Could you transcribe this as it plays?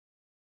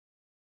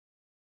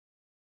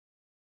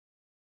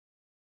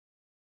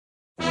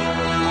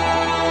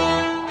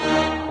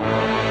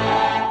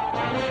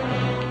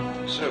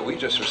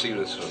just received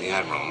this from the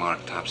Admiral,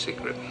 marked top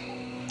secret.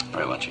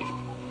 Very well, Chief.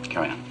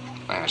 Carry on.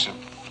 Aye, sir.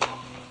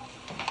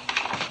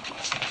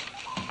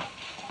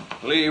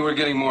 Lee, we're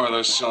getting more of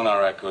those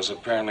sonar echoes.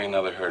 Apparently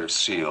another herd of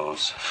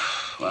seals.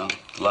 Well,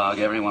 log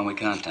everyone we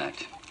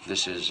contact.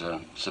 This is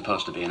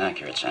supposed to be an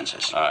accurate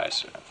census. Aye,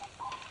 sir.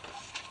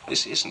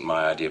 This isn't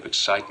my idea of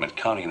excitement,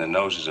 counting the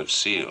noses of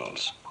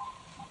seals.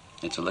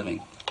 It's a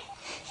living.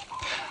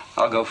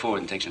 I'll go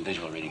forward and take some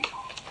visual readings.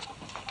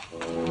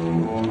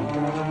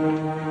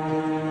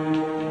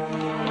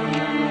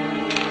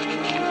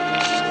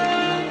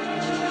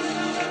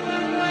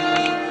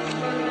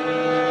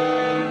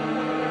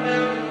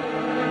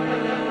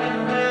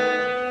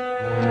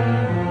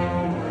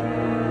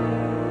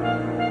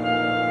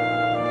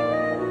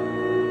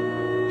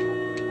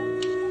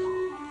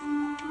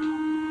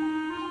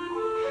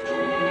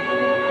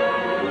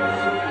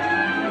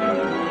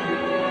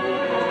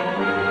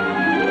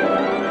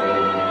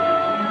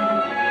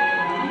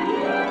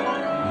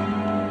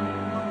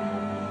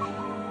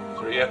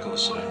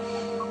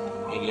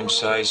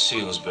 Medium-sized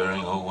seals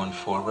bearing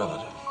 014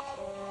 relative.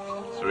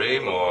 3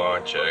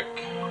 more, check.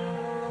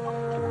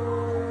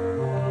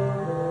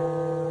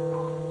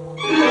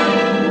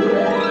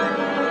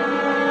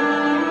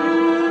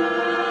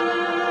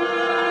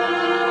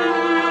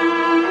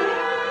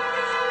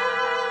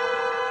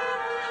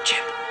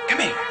 Chip, come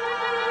here.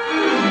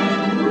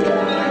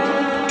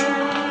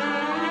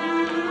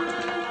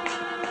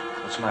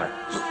 What's the matter?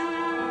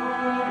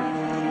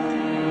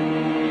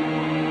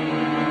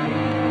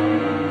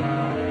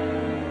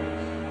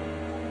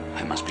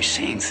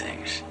 Seeing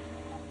things.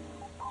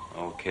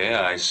 Okay,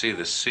 I see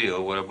the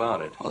seal. What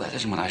about it? Well, that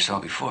isn't what I saw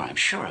before. I'm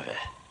sure of it.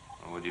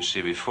 What did you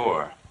see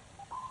before?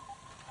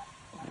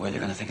 Well, they're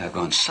going to think I've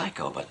gone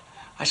psycho, but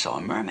I saw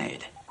a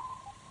mermaid.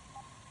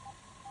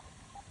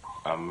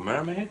 A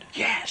mermaid?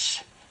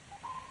 Yes.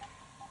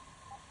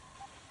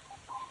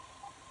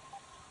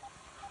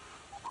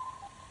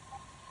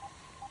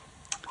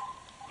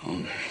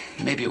 Well,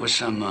 maybe it was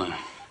some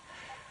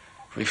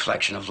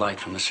reflection of light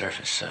from the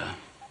surface.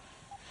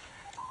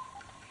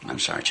 I'm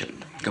sorry, Chip.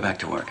 Go back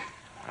to work.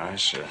 Aye,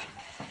 sir.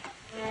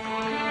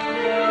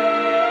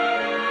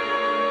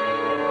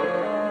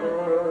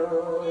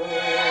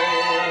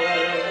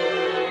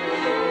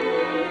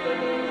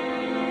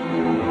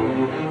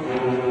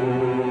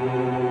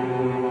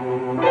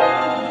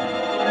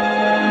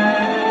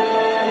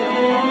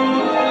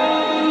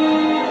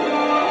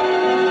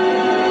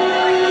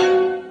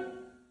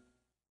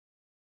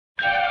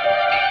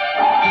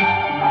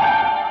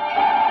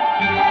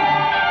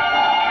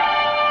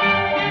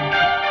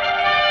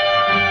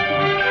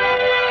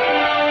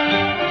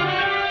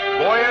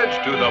 Voyage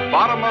to the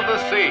Bottom of the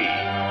Sea,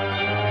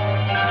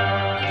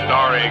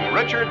 starring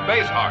Richard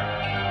Basehart,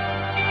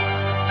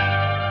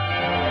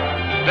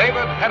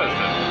 David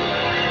Hedison,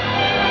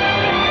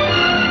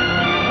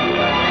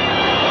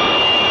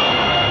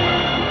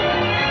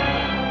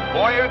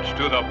 Voyage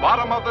to the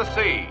Bottom of the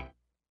Sea.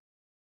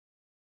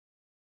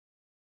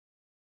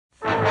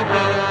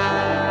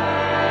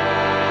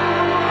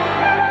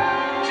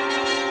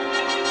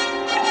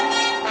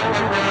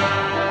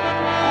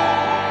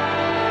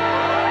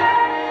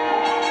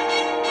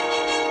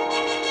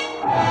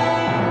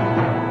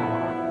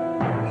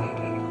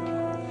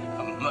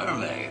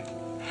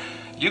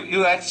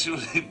 You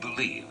actually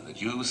believe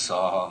that you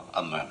saw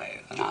a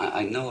mermaid?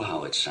 I know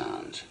how it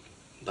sounds,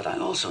 but I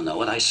also know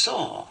what I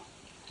saw.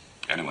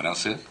 Anyone else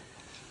see it?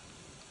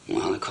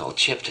 Well, I called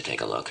Chip to take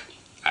a look.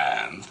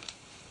 And?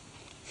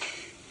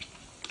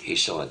 He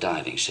saw a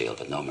diving seal,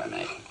 but no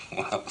mermaid.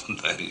 Well,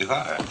 there you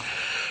are.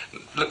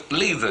 Look,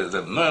 Lee,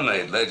 the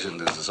mermaid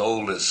legend is as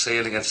old as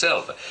sailing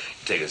itself.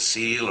 You take a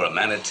seal or a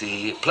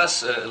manatee,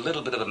 plus a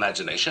little bit of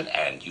imagination,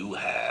 and you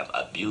have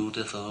a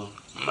beautiful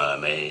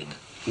mermaid.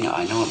 Yeah,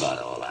 I know about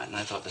all that, and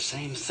I thought the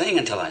same thing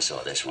until I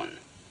saw this one.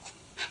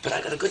 But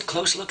I got a good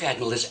close look,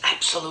 Admiral. There's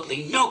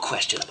absolutely no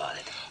question about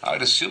it. All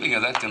right, assuming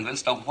you're that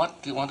convinced, now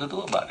what do you want to do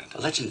about it?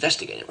 Well, let's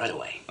investigate it right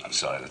away. I'm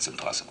sorry, that's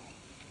impossible.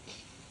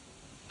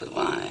 But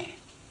why?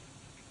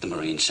 The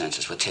marine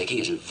census we're taking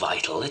isn't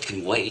vital. It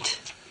can wait.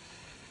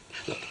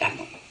 Look,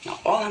 Admiral,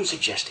 now all I'm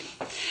suggesting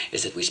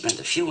is that we spend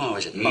a few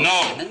hours at most,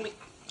 No! and then we...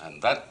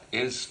 And that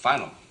is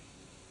final.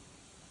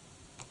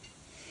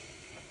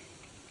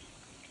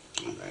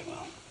 Oh, very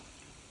well.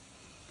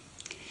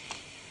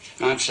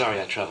 I'm sorry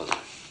I troubled you.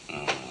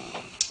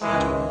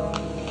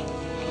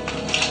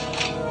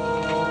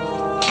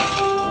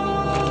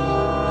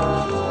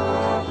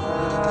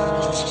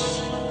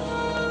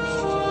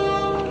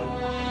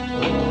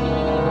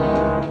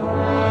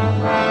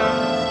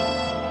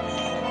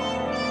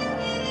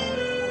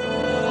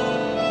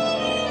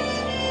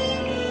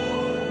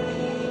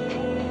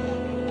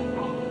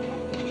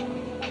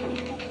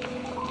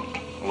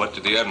 What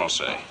did the Admiral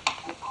say?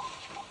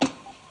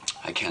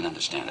 I can't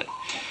understand it.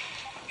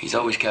 He's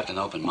always kept an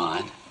open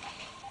mind.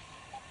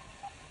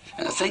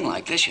 And a thing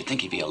like this, you'd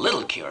think he'd be a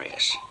little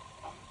curious.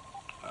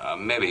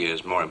 Maybe he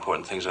has more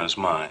important things on his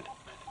mind.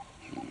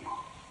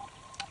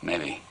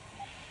 Maybe.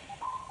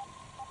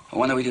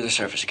 When do we do the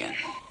surface again?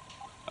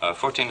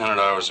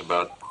 $1,400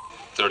 about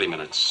 30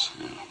 minutes.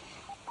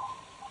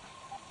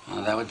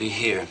 Well, that would be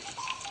here,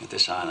 at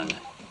this island.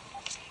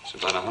 It's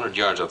about 100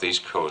 yards off the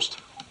east coast.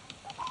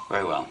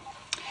 Very well.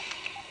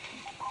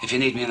 If you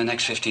need me in the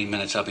next 15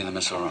 minutes, I'll be in the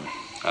missile room.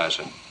 Aye,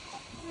 sir.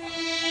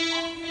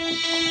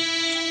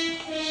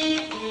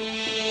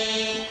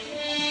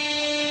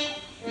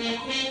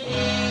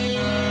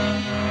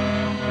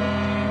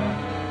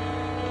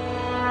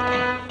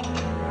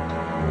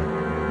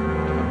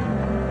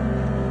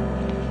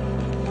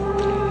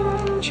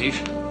 Chief?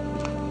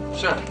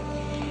 Sir.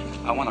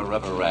 I want a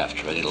rubber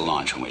raft ready to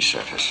launch when we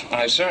surface.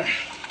 Aye, sir.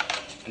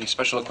 Any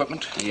special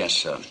equipment? Yes,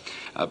 sir.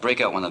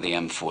 Break out one of the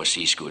M4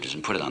 sea scooters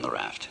and put it on the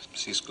raft.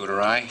 Sea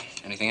scooter eye.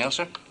 Anything else,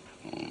 sir?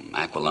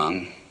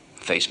 Aqualung,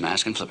 face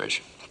mask, and flippers.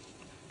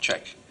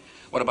 Check.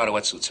 What about a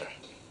wetsuit, sir?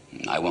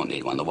 I won't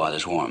need one. The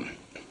water's warm.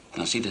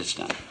 Now, see that it's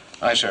done.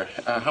 Aye, sir.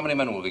 How many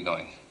men will be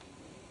going?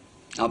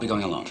 I'll be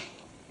going alone.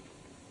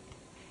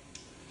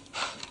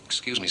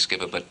 Excuse me,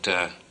 Skipper, but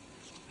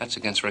that's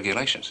against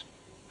regulations.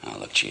 Now,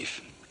 look,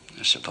 Chief.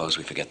 Suppose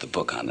we forget the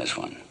book on this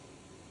one.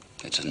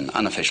 It's an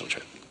unofficial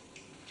trip.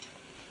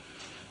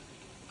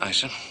 Aye,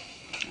 sir.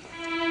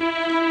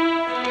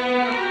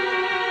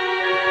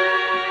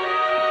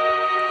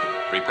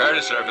 Prepare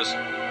to surface.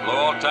 Blow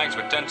all tanks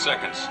for 10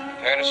 seconds.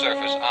 Prepare to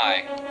surface.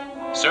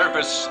 Aye.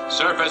 Surface.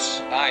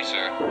 Surface. Aye,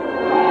 sir.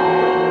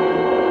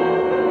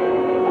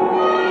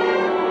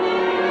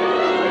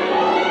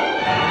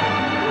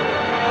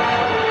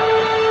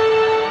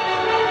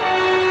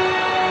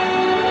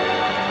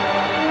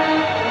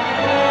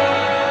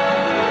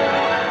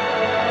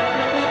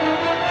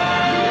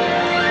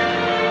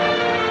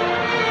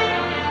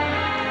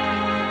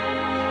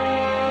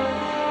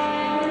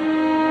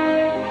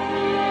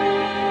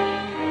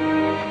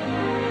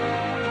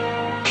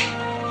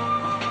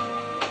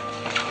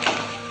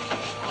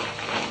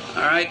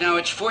 Now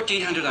it's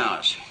 1,400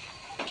 hours.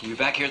 Can you be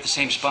back here at the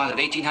same spot at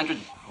 1,800?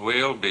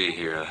 We'll be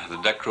here. The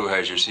deck crew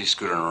has your sea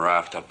scooter and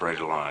raft up ready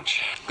to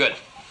launch. Good.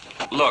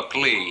 Look,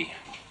 Lee,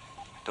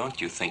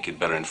 don't you think you'd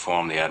better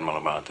inform the Admiral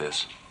about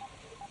this?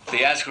 If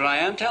he asks where I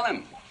am, tell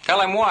him.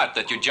 Tell him what?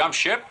 That you jump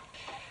ship?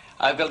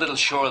 I've got a little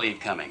shore leave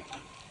coming.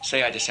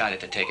 Say I decided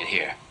to take it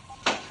here.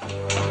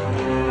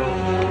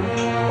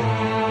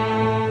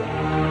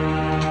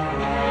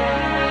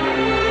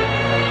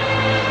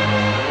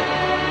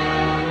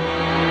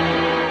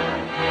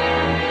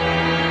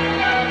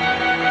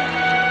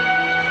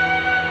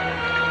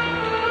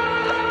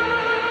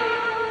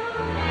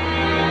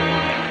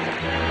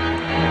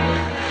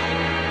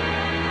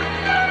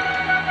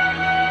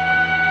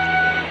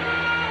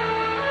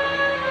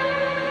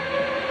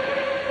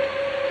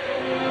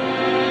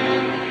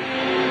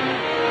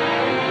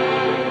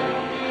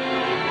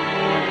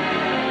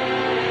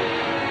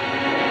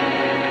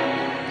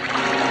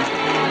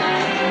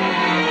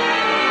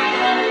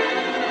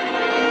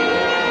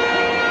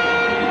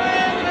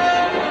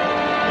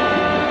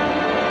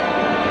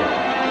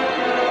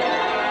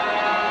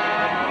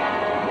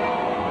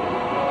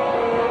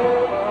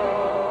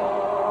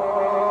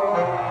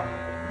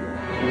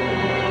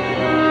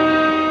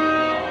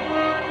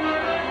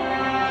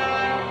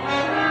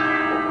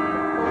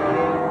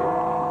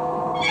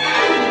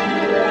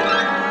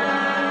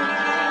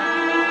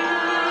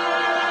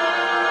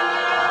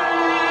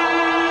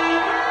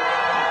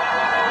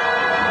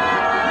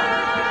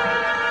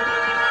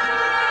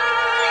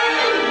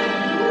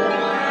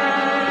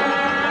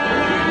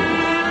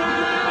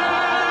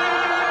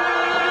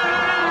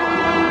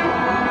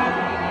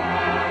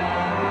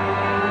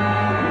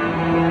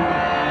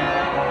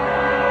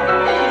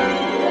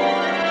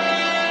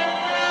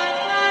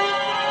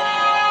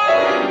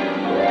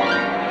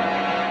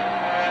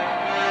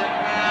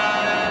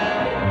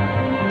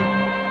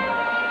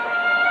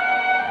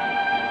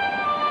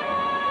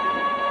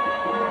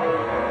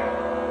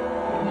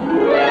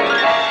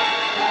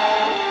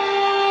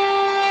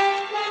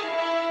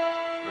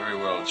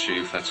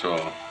 Chief, that's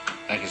all.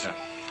 Thank you, sir.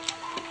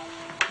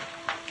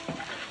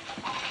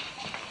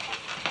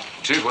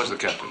 Chief, what's the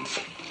captain?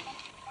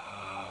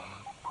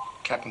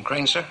 Captain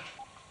Crane, sir?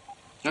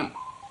 No.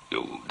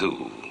 You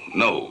do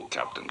know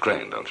Captain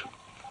Crane, don't you?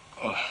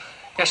 Oh,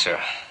 yes, sir.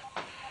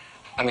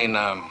 I mean,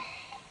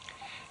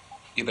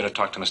 you better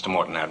talk to Mr.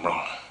 Morton,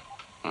 Admiral.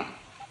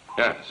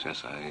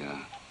 Yes,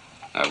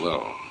 I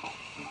will.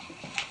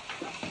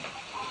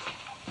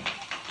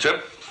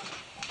 Chip?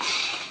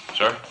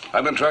 Sir?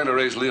 I've been trying to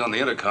raise Lee on the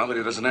intercom, but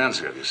he doesn't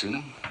answer. Have you seen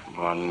him?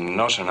 Well,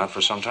 no, sir, not for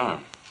some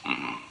time.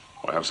 Mm-hmm.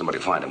 Well, have somebody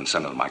find him and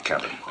send him to my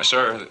cabin.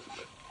 Sir,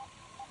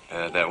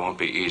 that won't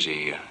be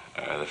easy.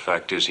 The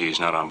fact is he's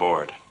not on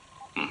board.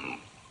 Mm-hmm.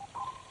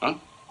 Huh?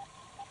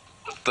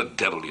 What the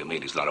devil do you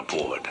mean he's not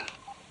aboard?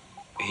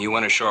 He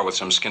went ashore with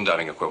some skin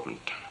diving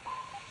equipment.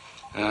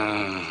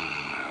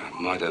 I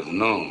might have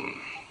known.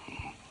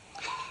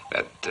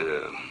 That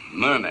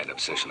mermaid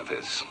obsession of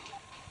his.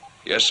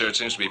 Yes, sir, it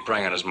seems to be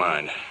preying on his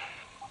mind.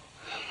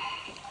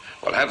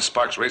 Well, have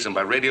Sparks raise him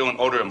by radio and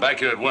order him back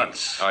here at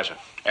once. Aye, sir.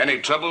 Any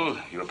trouble,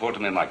 you report to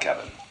me in my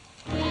cabin.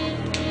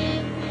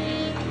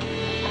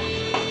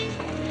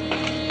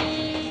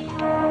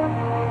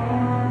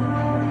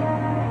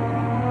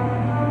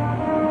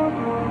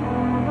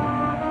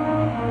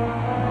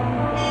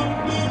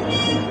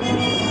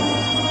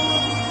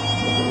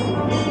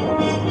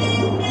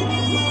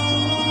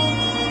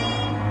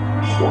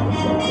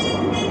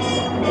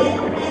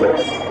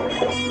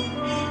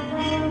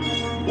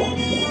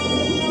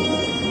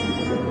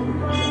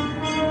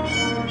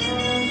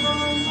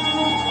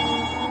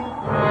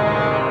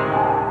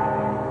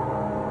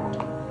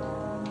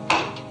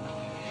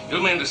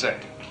 mean to say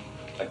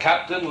the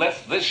captain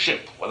left this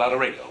ship without a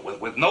radio,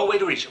 with no way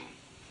to reach him?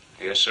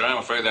 Yes, sir, I'm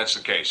afraid that's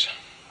the case.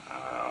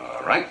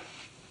 All right.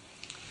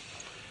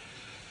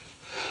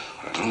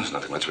 Well, there's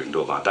nothing much we can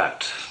do about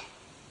that.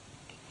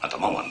 At the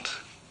moment.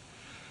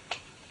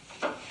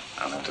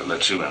 I'll have to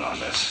let you in on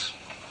this.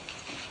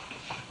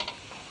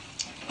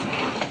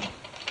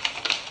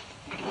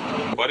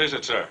 What is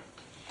it, sir?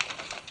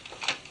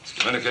 It's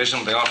communication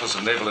with the Office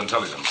of Naval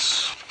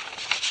Intelligence.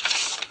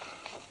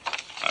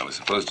 I was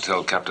supposed to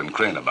tell Captain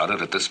Crane about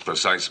it at this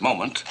precise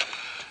moment,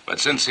 but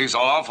since he's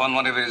off on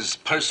one of his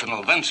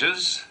personal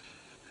ventures,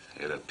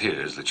 it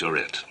appears that you're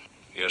it.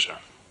 Yes, sir.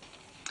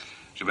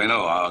 As you may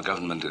know, our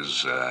government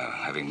is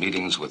having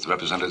meetings with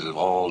representatives of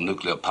all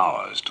nuclear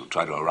powers to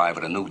try to arrive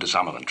at a new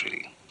disarmament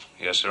treaty.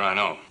 Yes, sir, I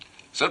know.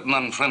 Certain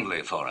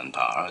unfriendly foreign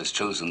power has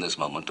chosen this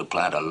moment to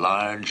plant a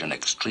large and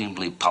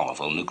extremely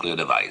powerful nuclear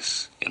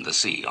device in the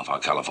sea off our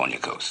California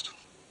coast.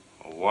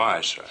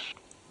 Why, sir?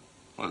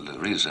 Well, the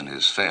reason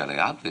is fairly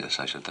obvious,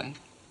 I should think.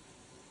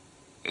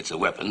 It's a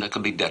weapon that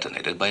can be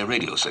detonated by a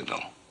radio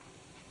signal.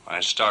 I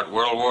start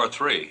World War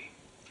III.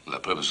 The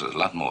purpose is a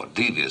lot more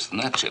devious than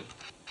that, Chip.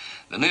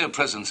 The mere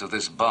presence of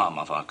this bomb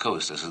off our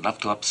coast is enough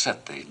to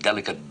upset the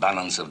delicate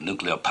balance of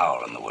nuclear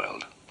power in the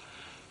world.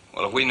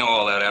 Well, if we know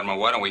all that, Admiral,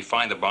 why don't we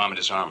find the bomb and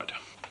disarm it?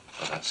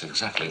 Well, that's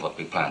exactly what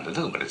we plan to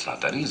do, but it's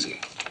not that easy.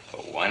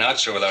 Well, why not,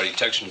 sir? With our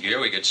detection gear,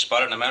 we could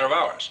spot it in a matter of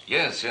hours.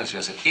 Yes.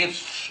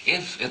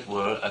 If it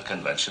were a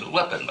conventional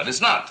weapon, but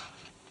it's not.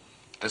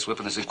 This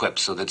weapon is equipped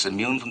so that it's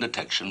immune from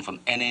detection from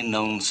any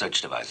known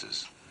search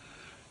devices.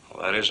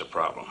 Well, that is a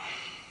problem.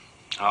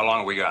 How long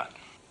have we got?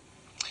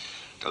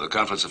 Till the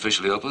conference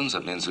officially opens,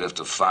 that means we have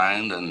to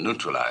find and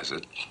neutralize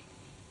it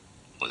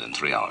within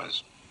 3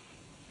 hours.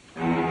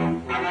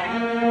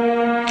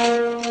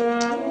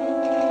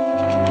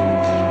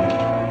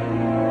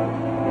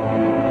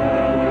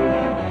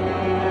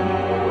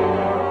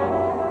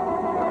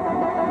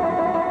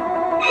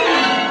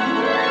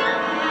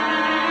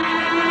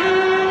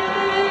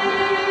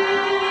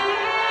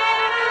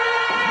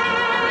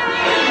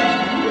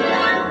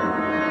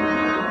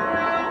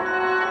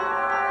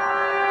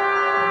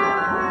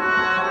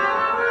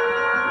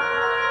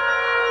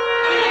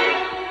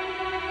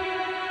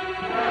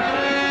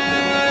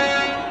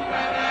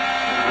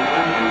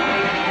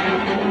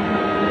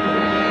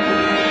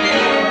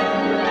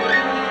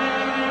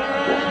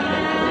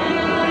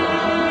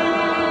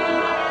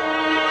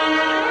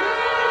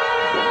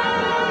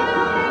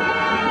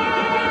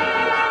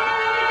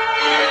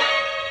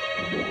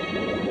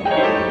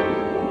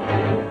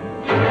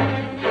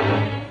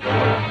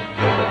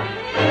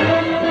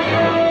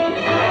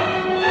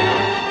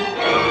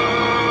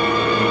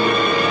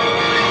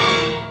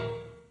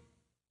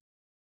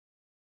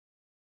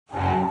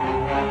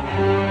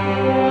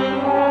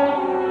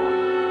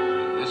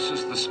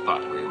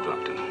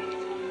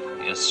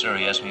 Sir,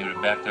 he asked me to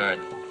be back there at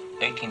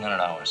 1800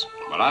 hours.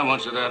 Well, I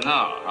want you there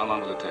now. How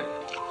long will it take?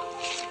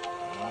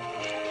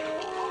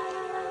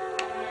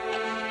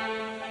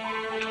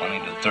 20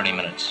 to 30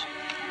 minutes.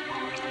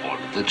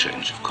 Order the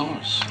change, of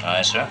course.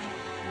 Aye, sir.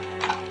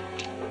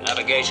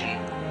 Navigation.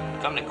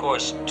 Company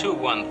course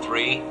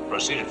 213.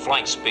 Proceed at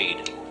flight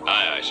speed.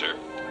 Aye, aye, sir.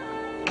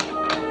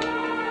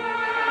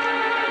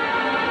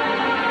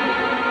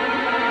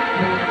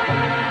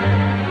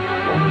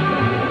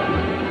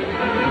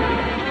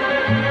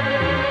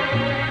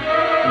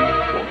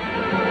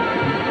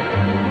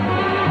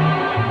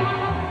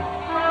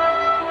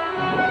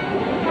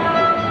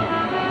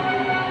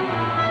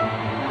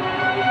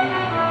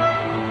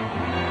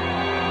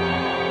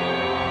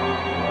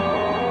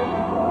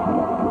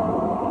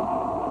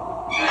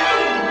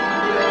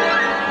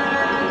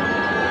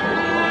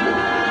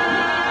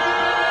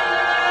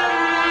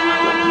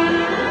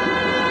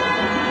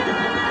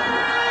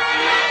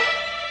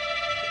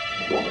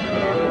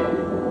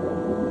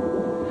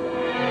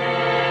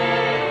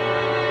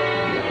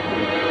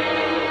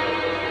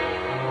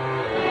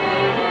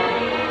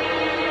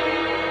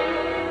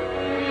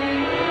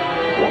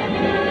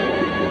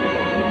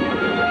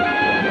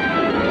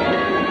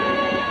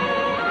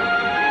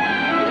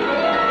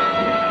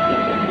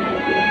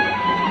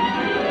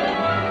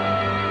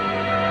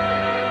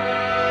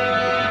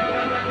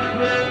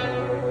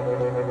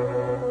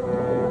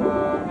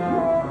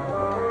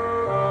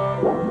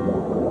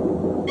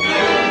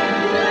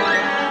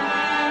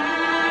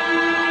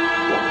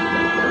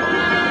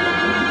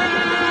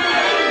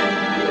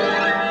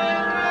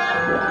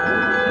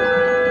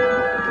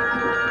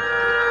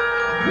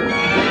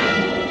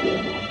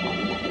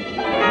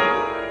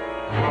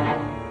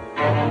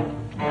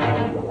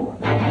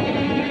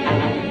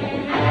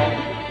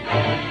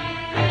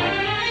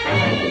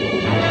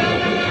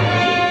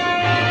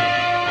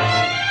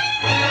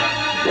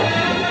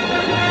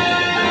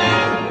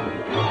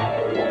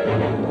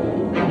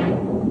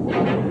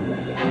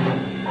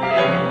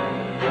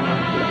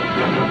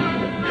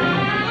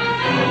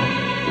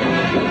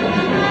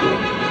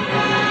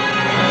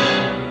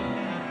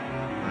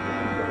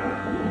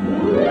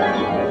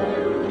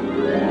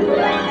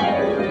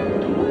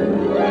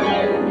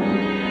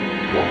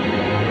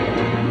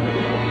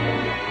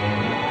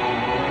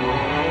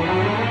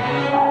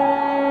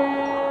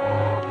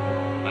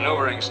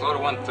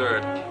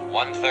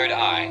 on third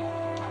eye.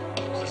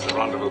 Is this the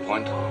rendezvous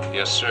point?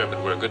 Yes, sir,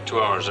 but we're a good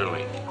 2 hours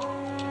early.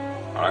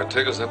 All right,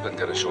 take us up and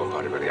get a shore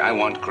party ready. I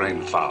want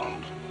Crane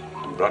found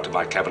and brought to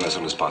my cabin as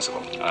soon as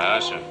possible. Aye, aye,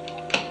 sir.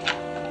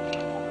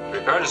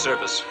 Prepare to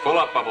surface. Full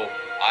up, Bubble. Aye,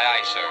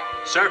 aye, sir.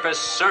 Surface,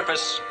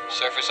 surface.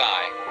 Surface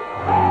eye.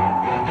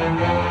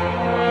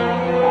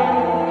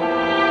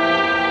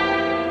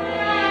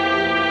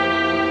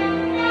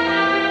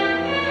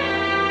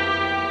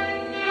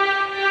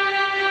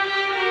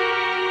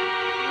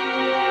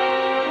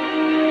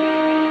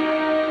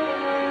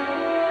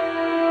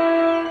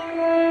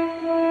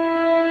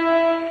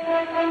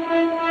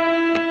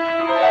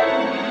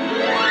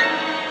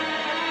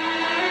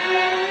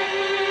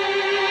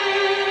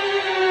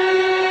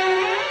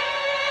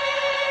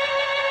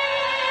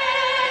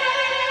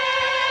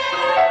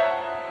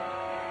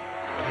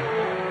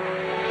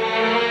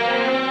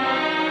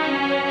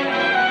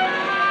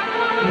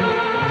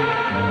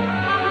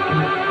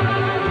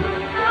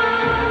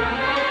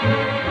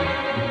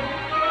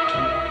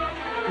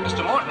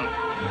 Mr. Morton.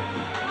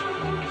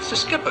 It's the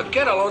skipper.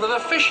 Get a load of the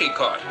fish he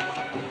caught.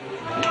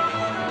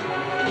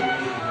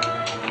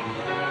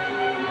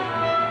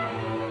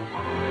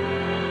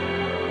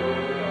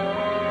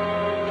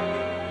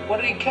 What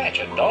did he catch?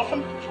 A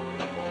dolphin?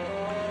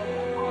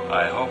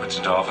 I hope it's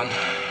a dolphin.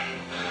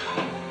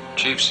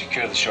 Chief,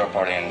 secure the shore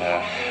party and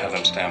have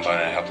them stand by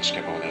to help the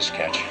skipper with his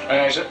catch.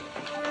 Aye, sir.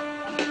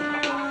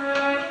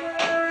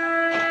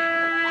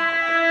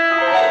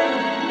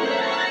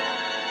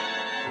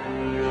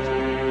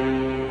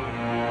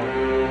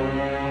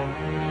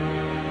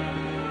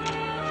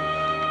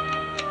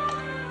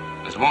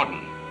 Mr.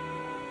 Morton,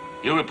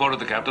 you reported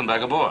the captain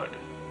back aboard.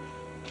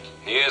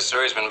 He is,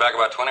 sir. He's been back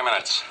about 20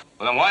 minutes.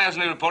 Well, then why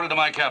hasn't he reported to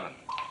my cabin?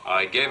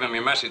 I gave him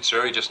your message,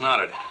 sir. He just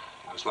nodded.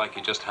 It was like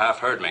he just half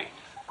heard me.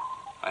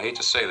 I hate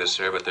to say this,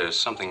 sir, but there's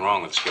something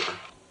wrong with Skipper.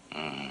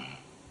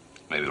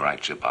 Maybe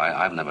right, Chip.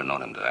 I've never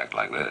known him to act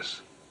like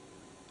this.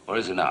 Where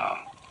is he now?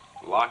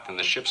 Locked in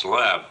the ship's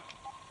lab.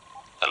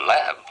 The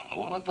lab?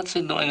 What's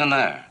he doing in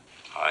there?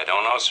 I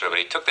don't know, sir, but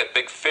he took that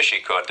big fish he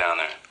caught down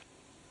there.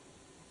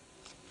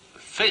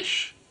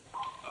 Fish?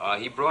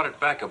 He brought it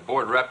back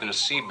aboard wrapped in a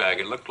sea bag.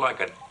 It looked like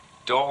a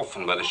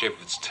dolphin by the shape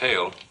of its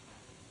tail. Do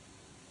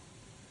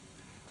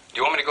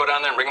you want me to go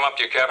down there and bring him up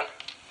to your cabin?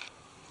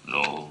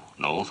 No,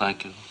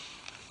 thank you.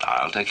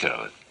 I'll take care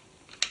of it.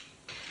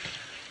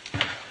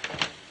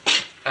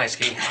 Hi,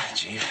 Ski.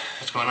 Chief,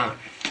 What's going on?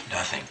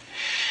 nothing.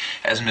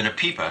 Hasn't been a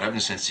peep out of him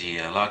since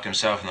he locked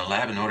himself in the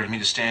lab and ordered me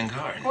to stand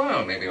guard.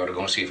 Well, maybe I ought to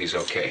go and see if he's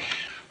okay.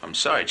 I'm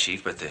sorry,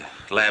 Chief, but the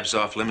lab's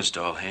off limits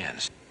to all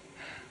hands.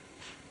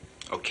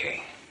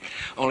 Okay.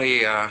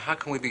 Only, how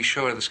can we be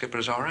sure the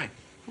skipper's all right?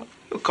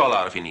 He'll call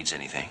out if he needs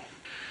anything.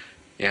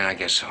 Yeah, I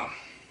guess so.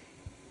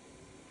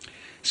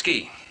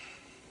 Ski,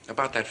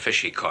 about that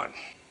fish he caught.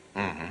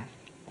 Mm-hmm.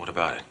 What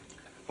about it?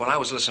 Well, I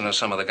was listening to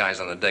some of the guys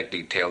on the deck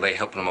detail. They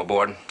helping him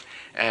aboard.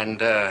 And,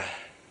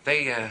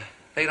 they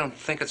don't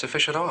think it's a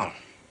fish at all.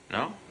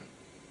 No?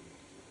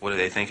 What do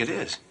they think it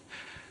is?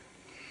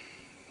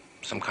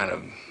 Some kind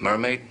of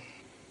mermaid?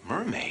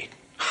 Mermaid?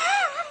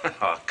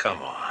 Oh,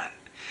 come on.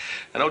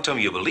 Now, don't tell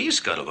me you believe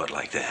scuttlebutt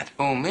like that.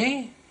 Oh,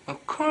 me?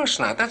 Of course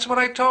not. That's what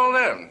I told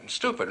them.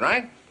 Stupid,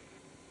 right?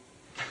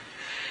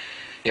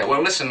 Yeah,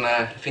 well, listen,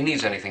 if he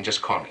needs anything,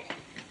 just call me.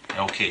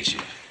 Okay,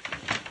 Chief.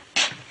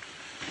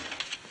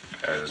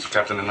 Is the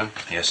captain in there?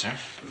 Yes, sir.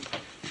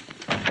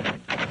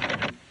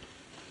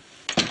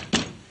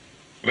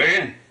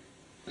 Lee,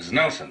 this is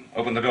Nelson.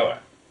 Open the door.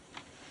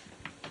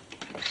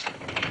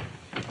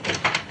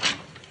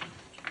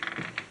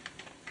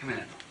 Come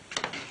in.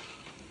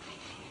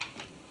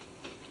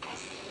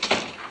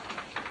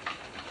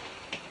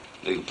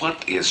 Lee,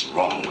 what is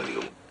wrong with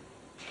you?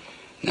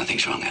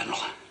 Nothing's wrong, Admiral.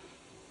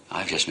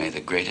 I've just made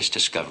the greatest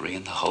discovery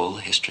in the whole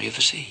history of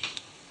the sea.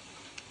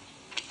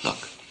 Look.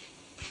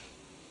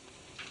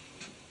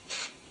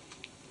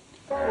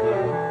 All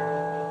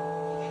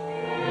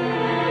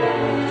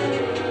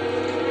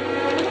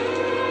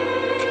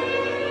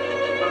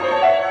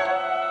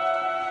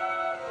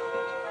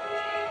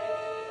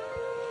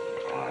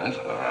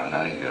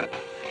right.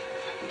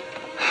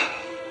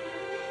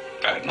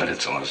 I admit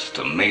it's the most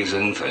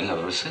amazing thing I've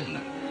ever seen.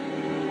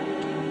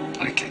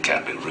 It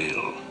can't be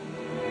real.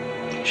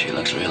 She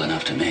looks real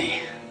enough to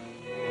me.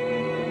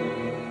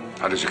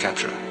 How did you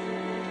capture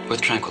her?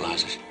 With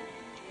tranquilizers.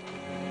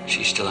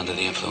 She's still under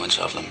the influence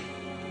of them.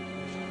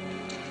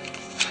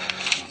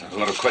 There's a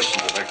lot of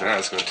questions I'd like to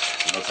ask, but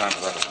there's no time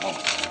for that at the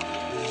moment.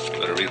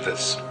 Better read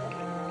this.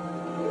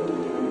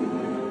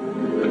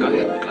 Go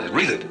ahead,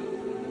 read it.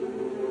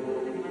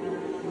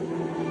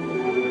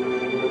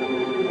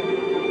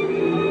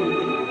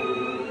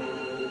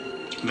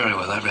 Very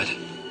well, I read it.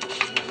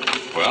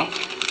 Well?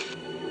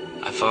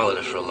 I followed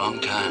her for a long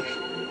time.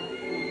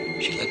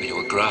 She led me to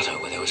a grotto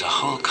where there was a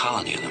whole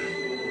colony of them.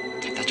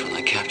 That's when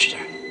I captured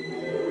her.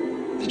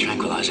 The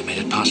tranquilizer made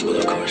it possible,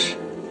 of course.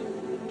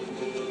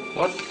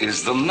 What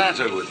is the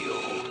matter with you?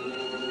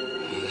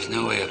 There's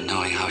no way of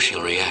knowing how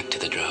she'll react to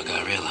the drug.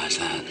 I realize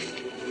that.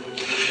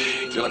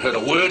 You haven't heard a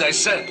word I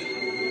said.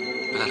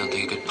 But I don't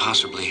think it could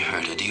possibly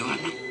hurt her, do you,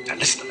 Admiral? Now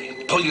listen to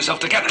me. Pull yourself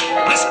together.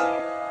 Listen.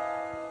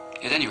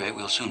 At any rate,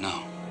 we'll soon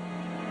know.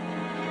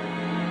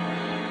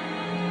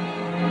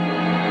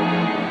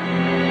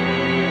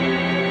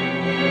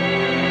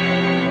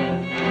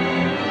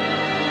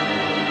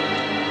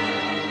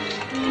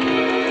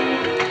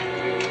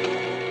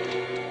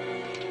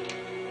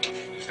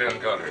 Stay on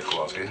guard here,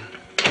 Kowalski.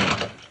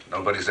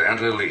 Nobody's to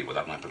enter or leave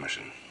without my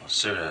permission. Well,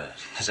 sir,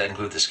 does that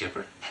include the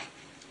skipper?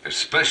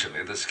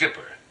 Especially the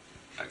skipper.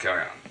 Now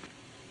carry on.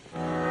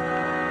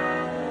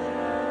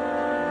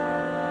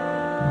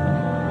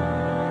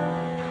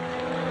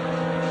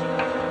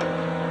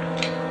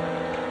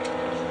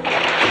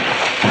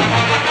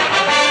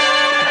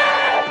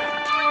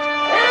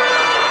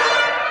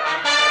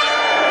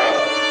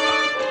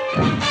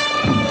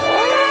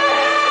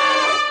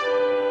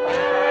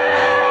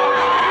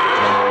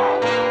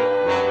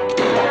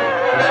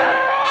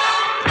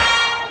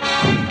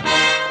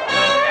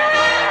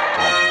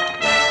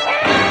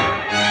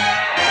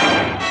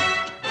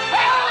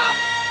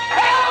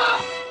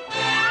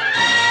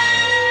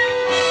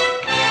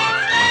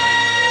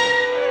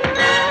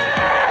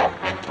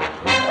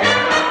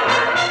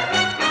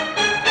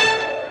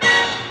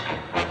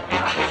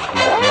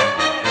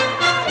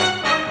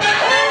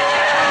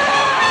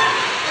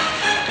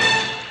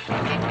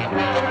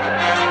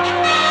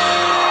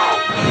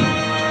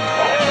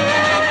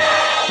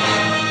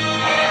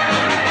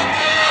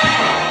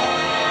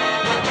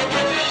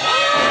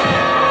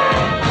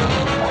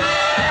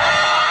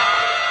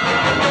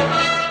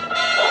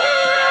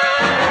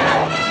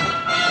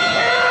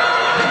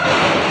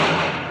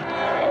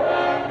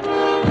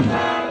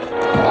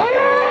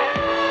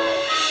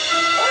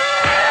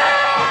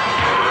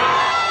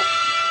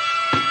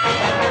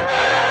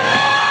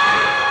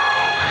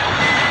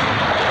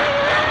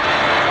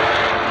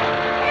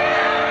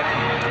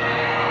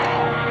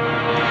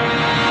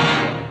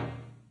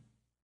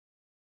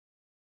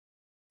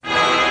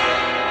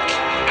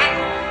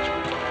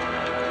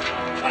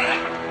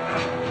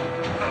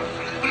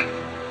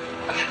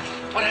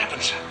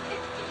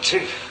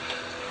 Chief,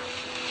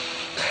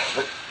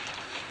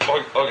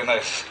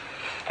 organize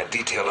a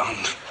detail on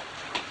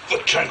the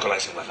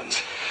tranquilizing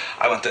weapons.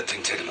 I want that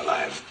thing taken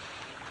alive.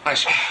 I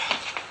see.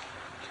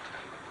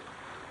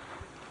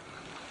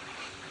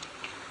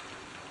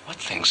 What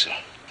thing, sir?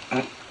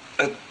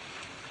 That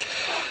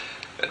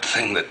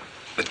thing that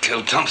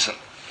killed Thompson.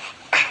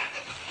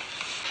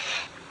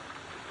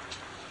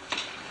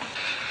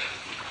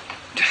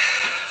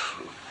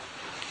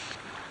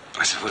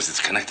 I suppose it's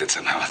connected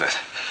somehow with that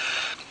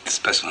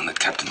specimen that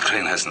Captain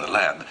Crane has in the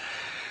lab.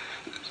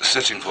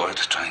 Searching for it,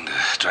 trying to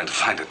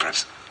find it,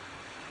 perhaps.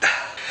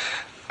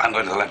 I'm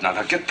going to the lab now.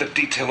 Now get the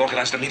detail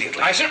organized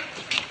immediately. Aye, sir.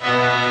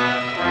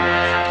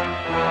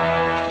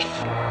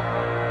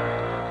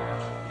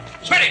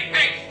 Smitty,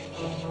 hey!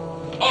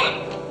 Hold it.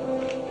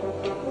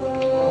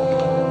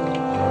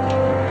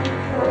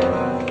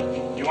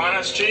 You want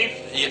us, Chief?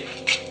 Yeah.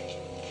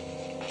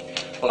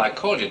 Well, I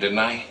called you, didn't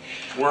I?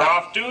 We're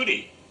off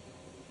duty.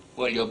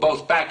 Well, you're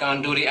both back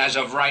on duty as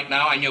of right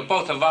now, and you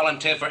both have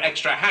volunteered for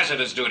extra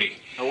hazardous duty.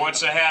 Now,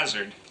 what's a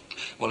hazard?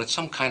 Well, it's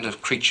some kind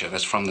of creature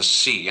that's from the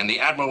sea, and the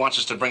Admiral wants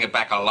us to bring it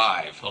back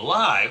alive.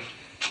 Alive?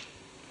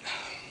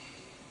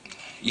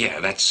 Yeah,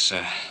 that's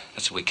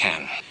what we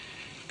can.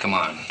 Come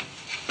on.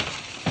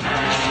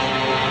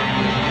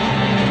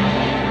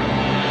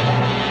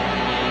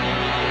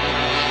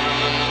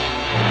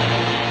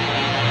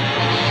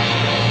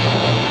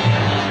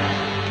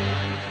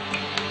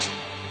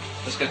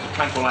 Let's get the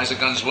tranquilizer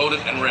guns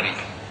loaded and ready.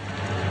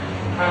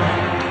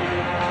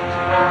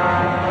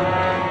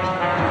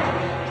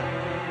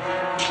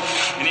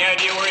 Any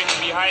idea where he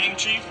could be hiding,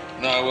 Chief?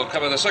 No, we'll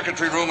cover the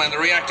circuitry room and the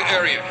reactor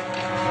area.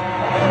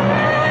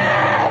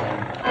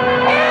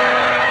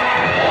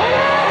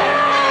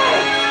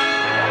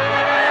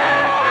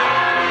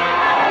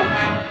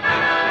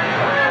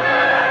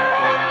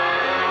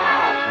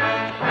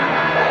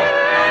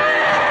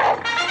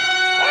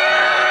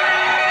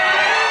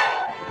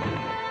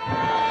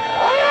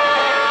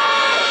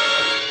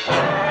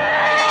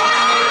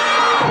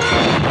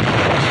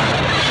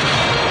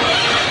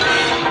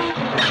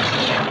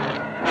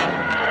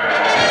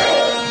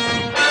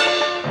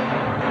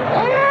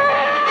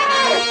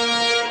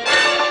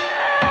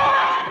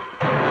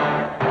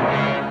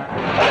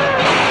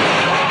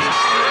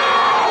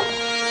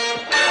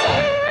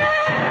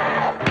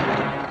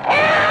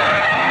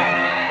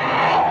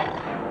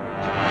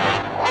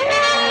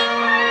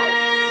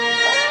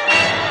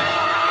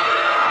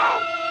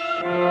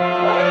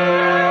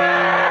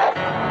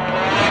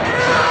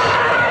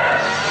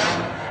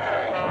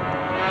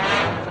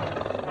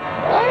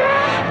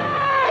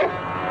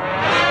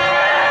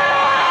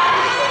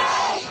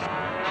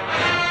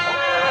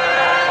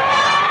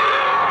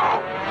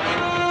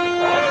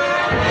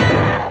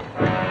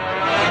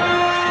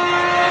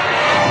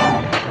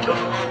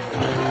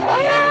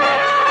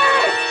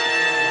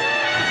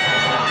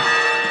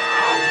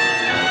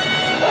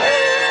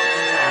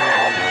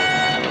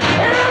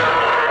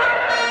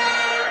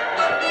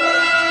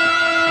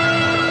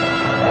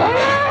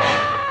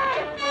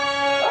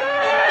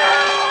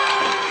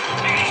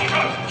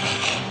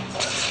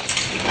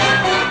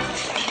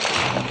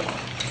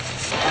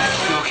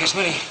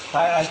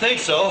 I think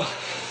so.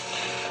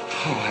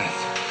 Oh,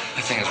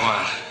 that thing is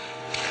wild.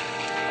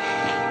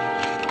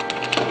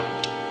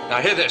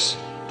 Now, hear this.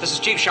 This is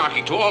Chief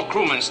Sharkey. To all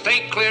crewmen,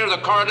 stay clear of the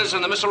corridors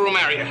in the missile room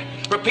area.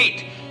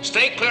 Repeat,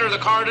 stay clear of the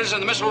corridors in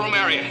the missile room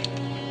area.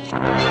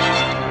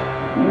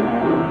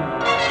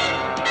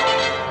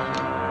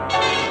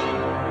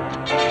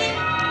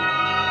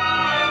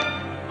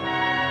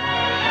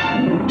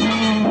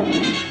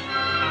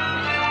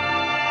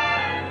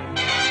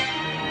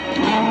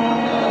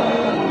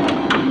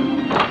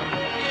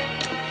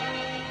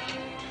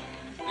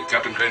 Is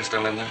Captain Crane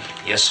still in there?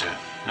 Yes, sir.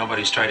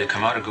 Nobody's tried to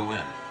come out or go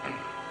in.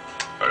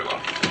 Very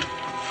well.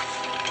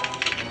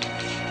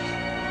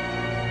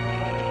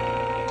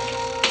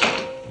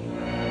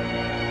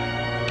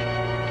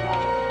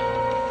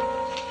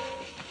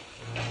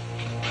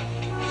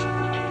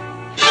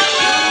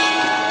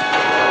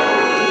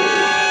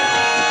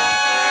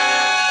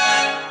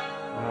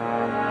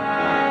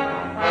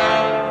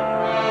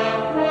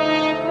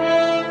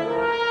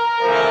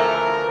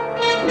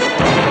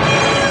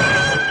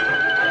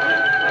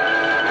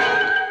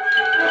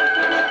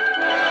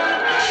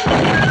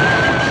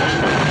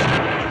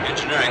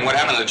 What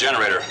happened to the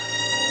generator?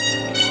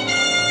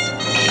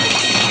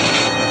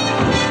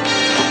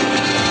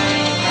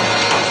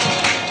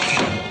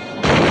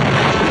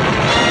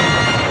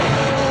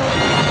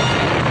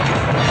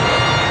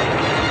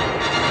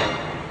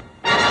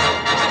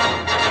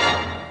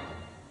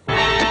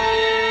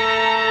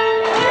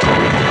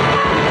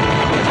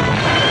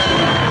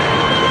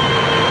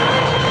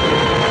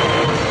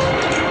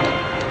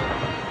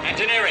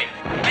 Engineering.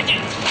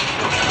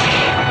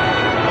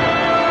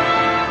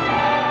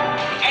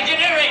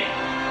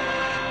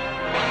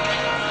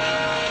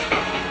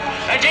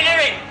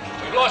 Engineering!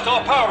 We've lost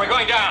all power. We're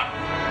going down.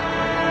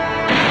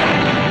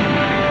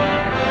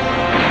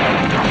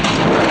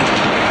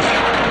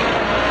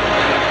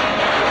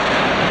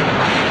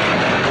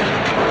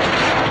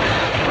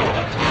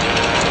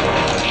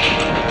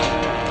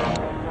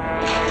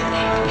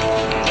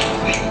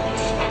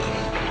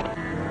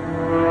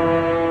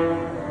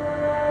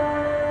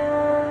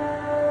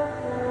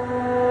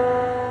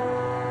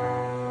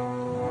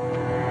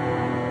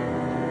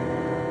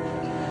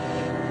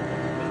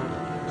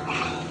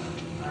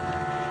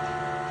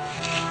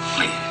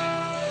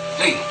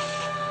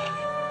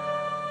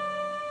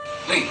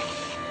 Lee.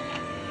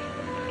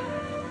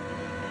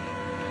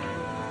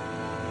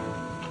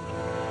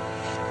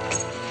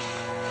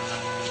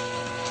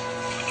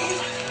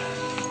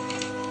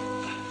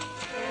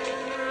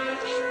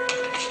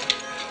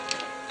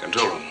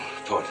 Control room,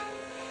 report.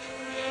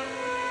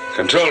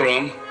 Control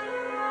room.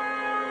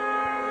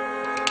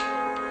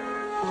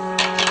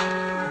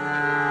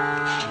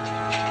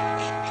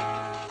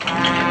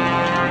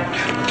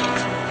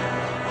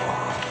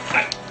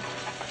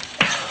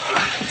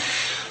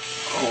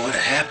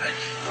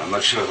 I'm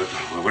not sure,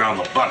 but we're on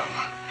the bottom.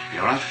 You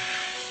all right?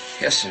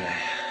 Yes, sir.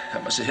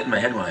 That must have hit my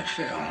head when I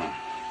fell.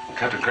 Well,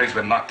 Captain Craig's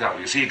been knocked out.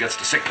 You see, he gets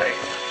to sick bay.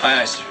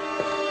 Aye, aye, sir.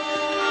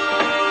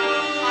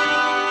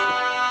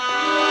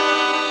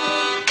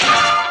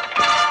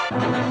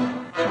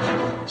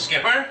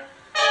 Skipper?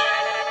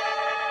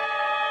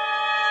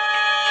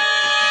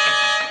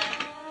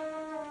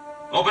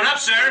 Open up,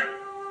 sir.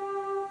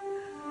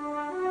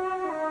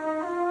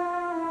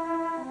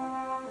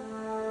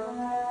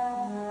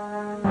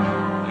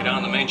 Get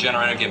on the main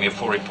generator, give me a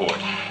full report.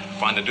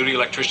 Find the duty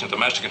electrician at the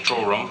master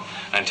control room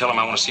and tell him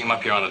I want to see him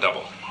up here on the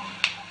double.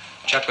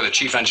 Check with the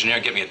chief engineer,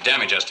 give me a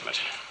damage estimate.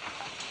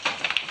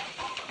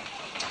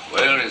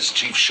 Where is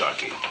Chief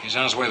Sharkey? He's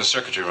on his way to the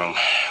circuitry room,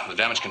 the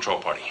damage control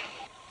party.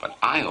 But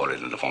I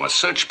ordered him to form a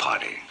search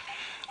party.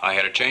 I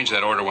had to change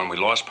that order when we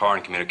lost power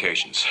and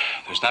communications.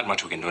 There's not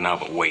much we can do now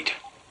but wait.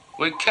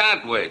 We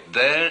can't wait.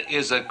 There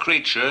is a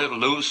creature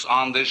loose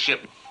on this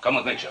ship. Come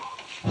with me, Chip.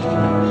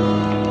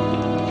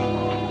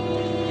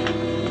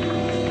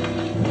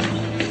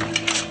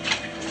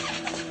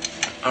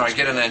 All right,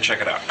 get in there and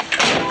check it out.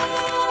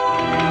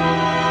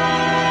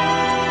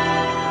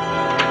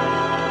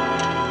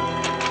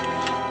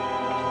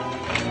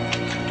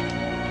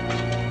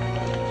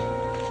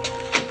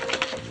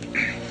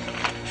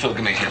 Phil,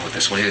 give me a hand with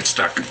this, will you? It's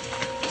stuck.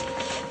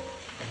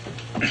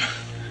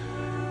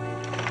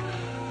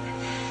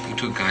 You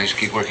two guys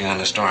keep working on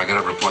this door. I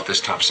gotta report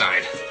this top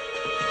side.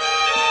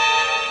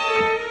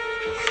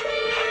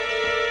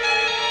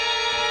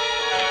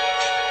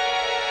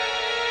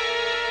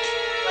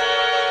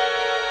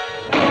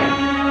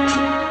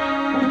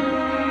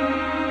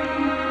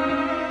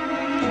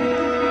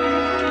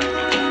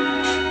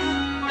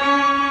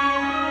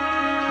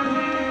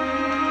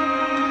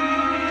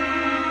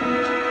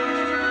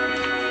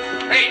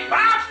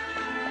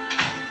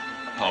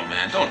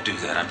 Don't do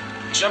that.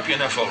 I'm jumpy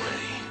enough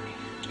already.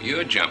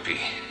 You're jumpy.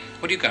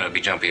 What do you gotta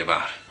be jumpy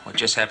about? What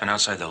just happened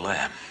outside the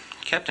lab?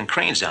 Captain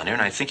Crane's down there,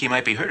 and I think he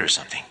might be hurt or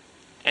something.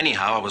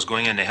 Anyhow, I was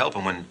going in to help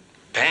him when,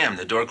 bam,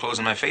 the door closed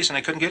in my face and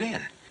I couldn't get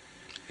in.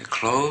 It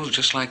closed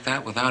just like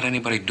that without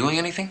anybody doing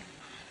anything?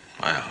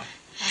 Well,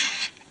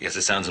 guess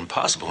it sounds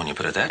impossible when you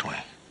put it that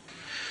way.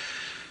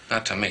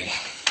 Not to me.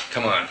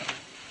 Come on.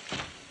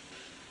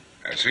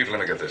 Chief, let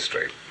me get this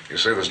straight. You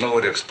say there's no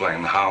way to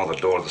explain how the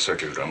door of the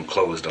circuit room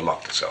closed and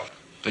locked itself.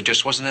 There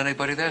just wasn't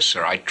anybody there,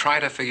 sir. I tried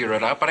to figure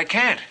it out, but I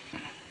can't.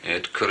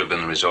 It could have been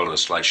the result of a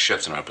slight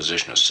shift in our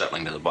position of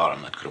settling to the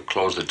bottom. That could have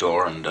closed the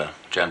door and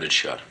jammed it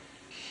shut.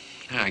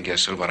 Yeah, I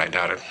guess so, but I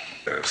doubt it.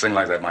 A thing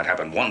like that might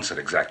happen once at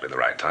exactly the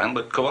right time,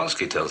 but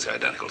Kowalski tells the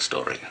identical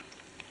story.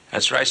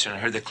 That's right, sir. I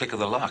heard the click of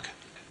the lock.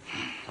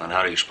 And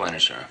how do you explain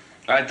it, sir?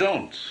 I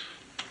don't.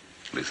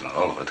 At least not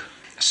all of it.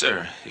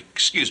 Sir,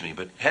 excuse me,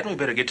 but hadn't we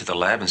better get to the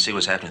lab and see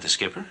what's happening to the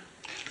skipper?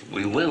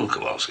 We will,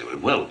 Kowalski, we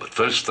will. But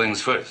first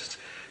things first.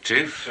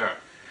 Chief? Sir.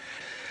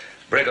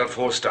 Break out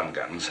 4 stun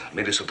guns.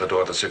 Meet us at the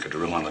door of the circuit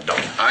room on the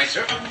double. Aye,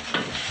 sir.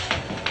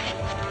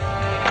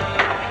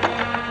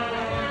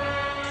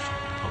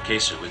 Okay,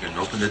 sir. We can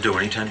open the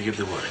door anytime you give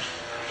the word.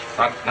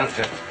 Not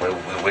yet. We'll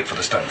wait for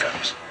the stun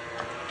guns.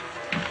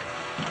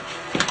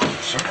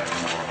 Sir,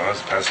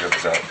 let's pass the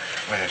others out.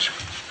 Yes.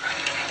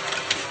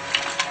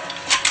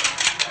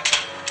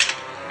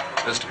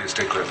 Best of you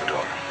stay clear of the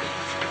door.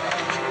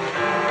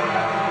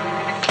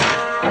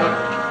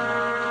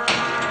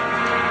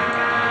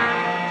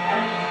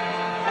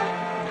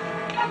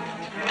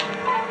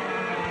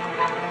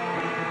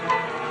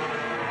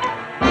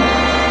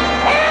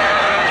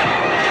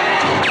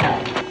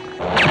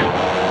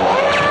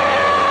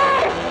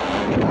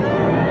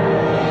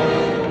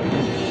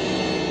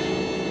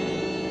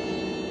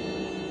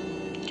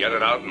 Get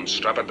it out and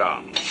strap it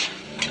down.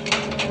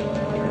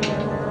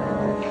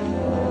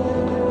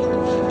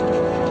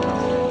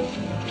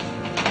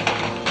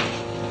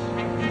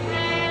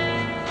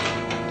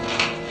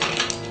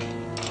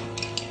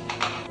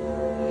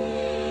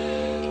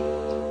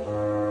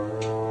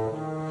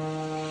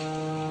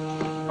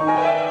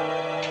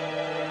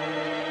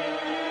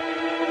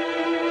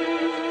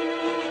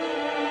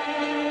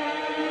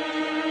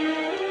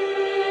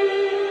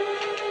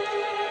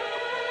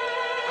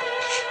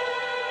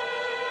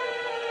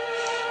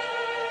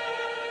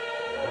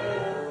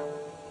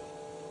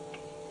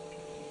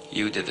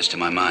 You did this to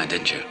my mind,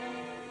 didn't you?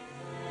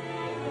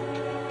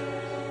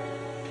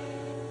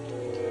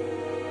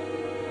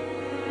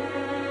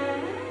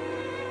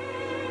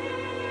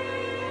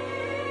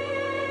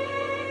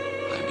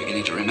 I'm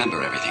beginning to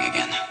remember everything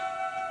again.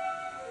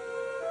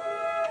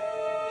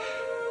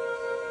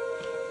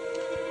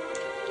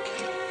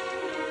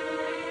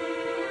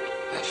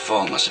 That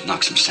fall must have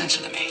knocked some sense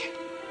into me.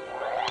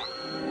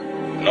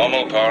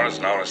 Normal power is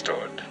now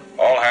restored.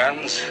 All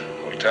hands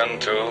will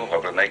tend to or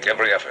will make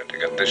every effort to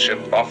get this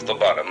ship off the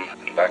bottom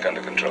and back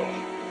under control.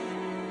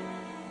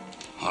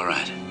 All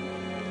right.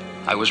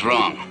 I was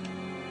wrong.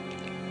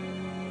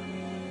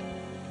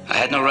 I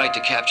had no right to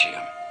capture you.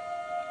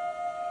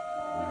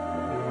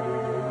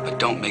 But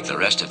don't make the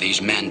rest of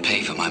these men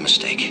pay for my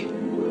mistake.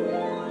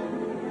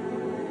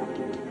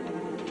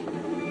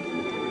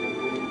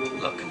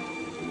 Look.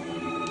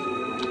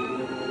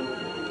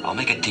 I'll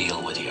make a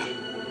deal with you.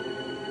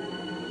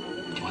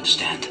 Do you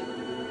understand?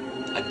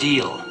 A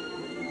deal.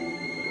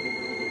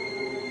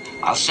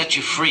 I'll set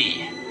you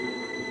free.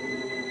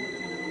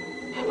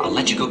 I'll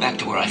let you go back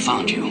to where I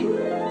found you.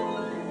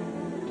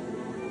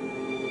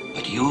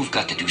 But you've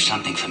got to do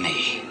something for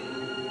me.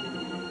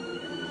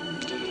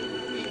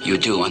 You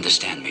do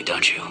understand me,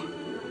 don't you?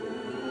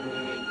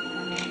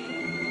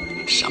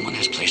 Someone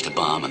has placed a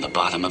bomb on the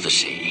bottom of the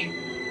sea.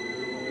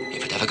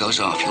 If it ever goes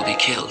off, you'll be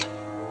killed.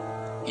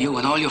 You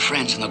and all your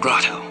friends in the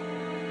grotto.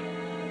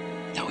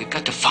 Now, we've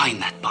got to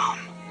find that bomb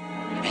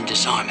and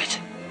disarm it.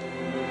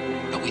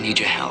 But we need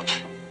your help.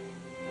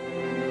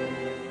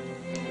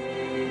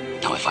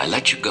 Now, if I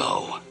let you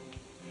go,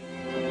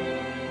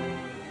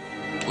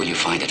 will you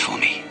find it for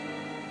me?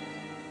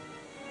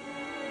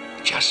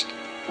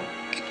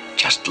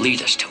 Just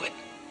lead us to it.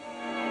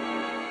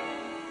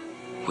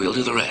 We'll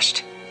do the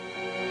rest.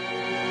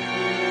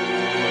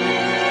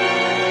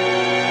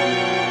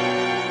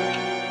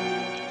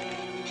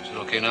 Is it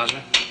okay now,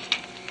 sir?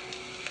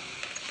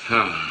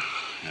 Yeah,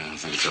 I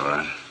think it's all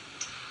right.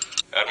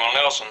 Admiral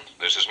Nelson,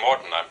 this is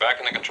Morton. I'm back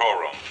in the control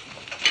room.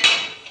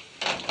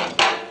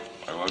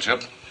 Very well,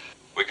 Chip.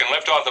 We can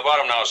lift off the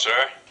bottom now,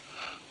 sir.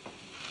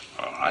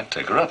 All right,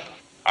 take her up.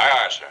 Aye,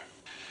 aye, sir.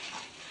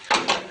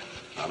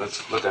 Now,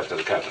 let's look after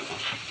the captain.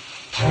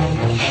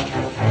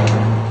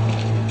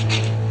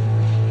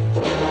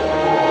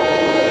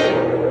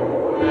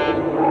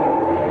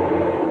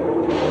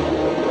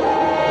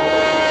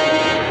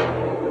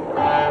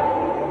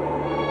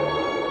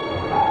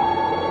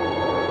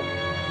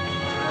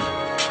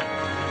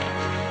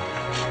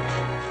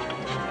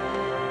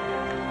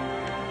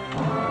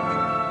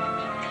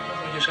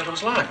 You said it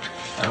was locked.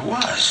 It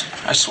was.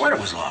 I swear it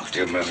was locked.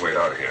 Give men wait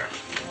out of here.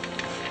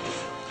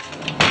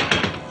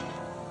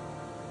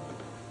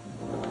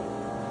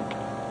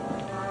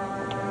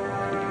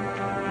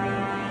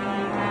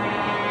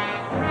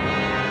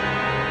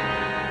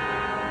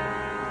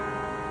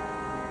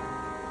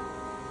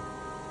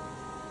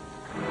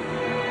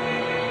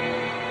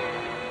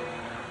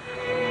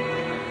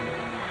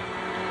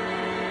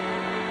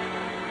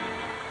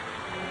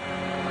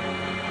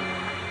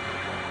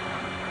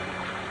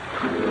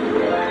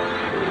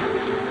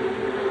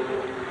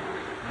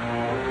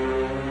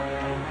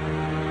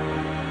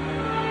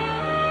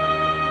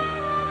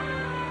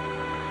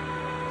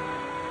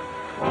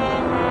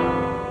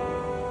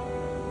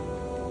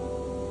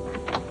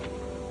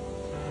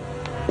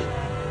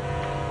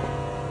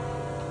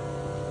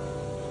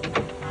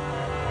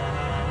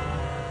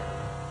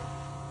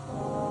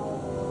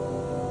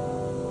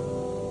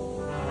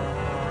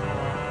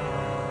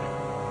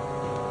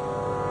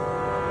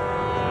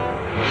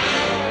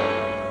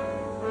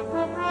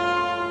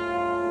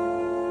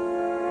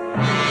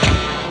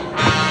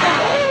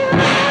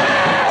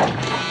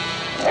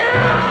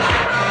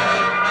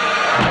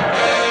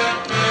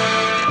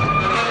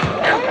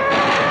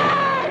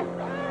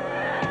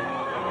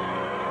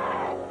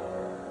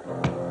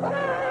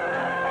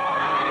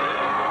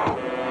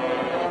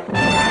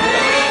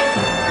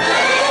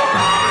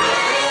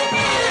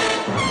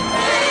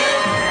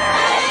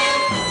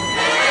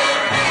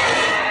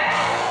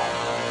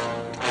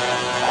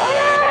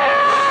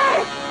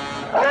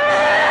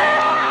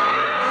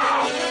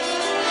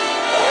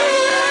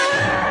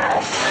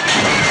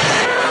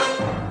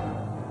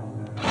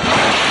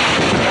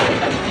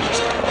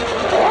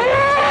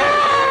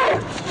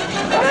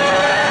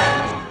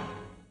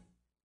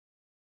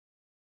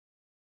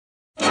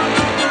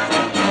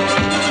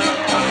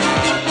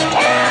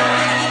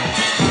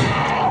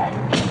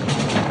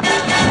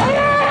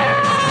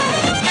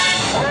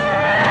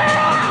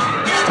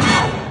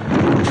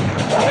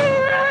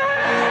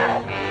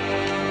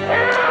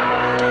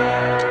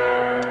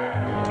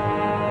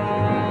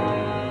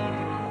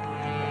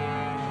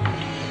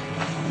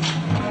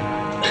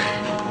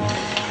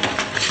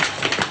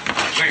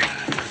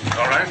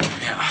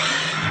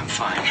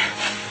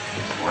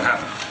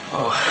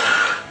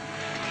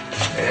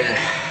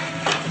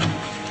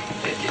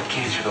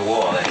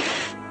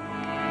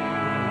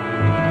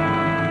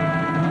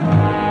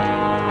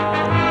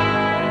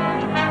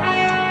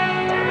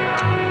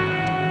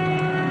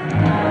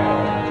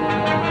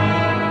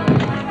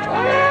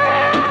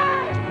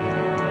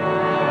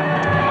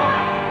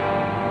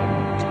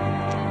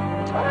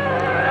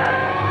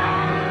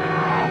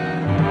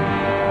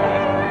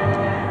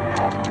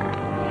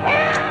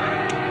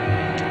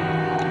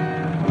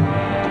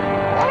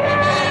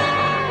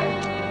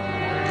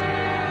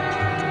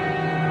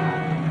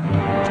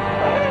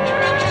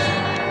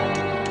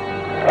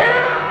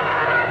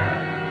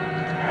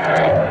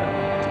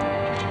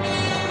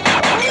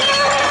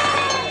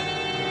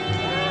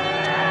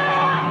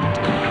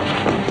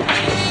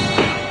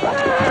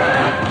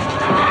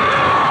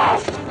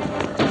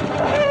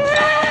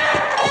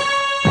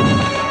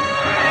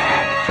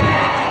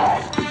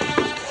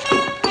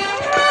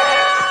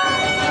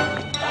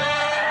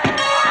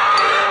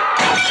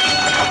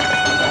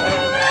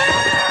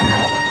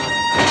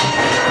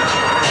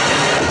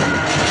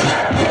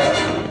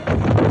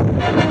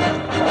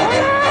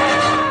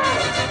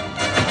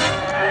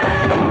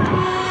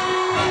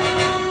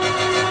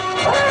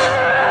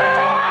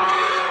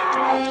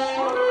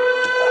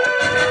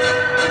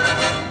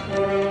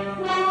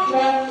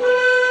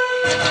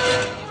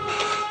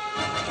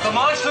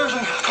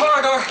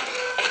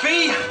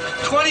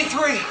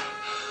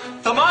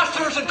 The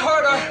monster's in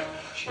corridor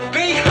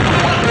B.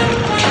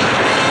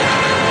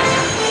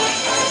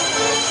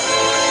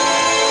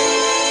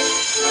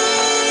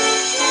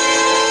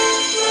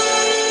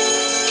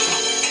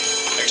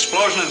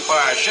 Explosion and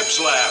fire. Ship's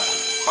lab.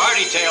 Fire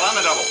detail on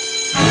the double.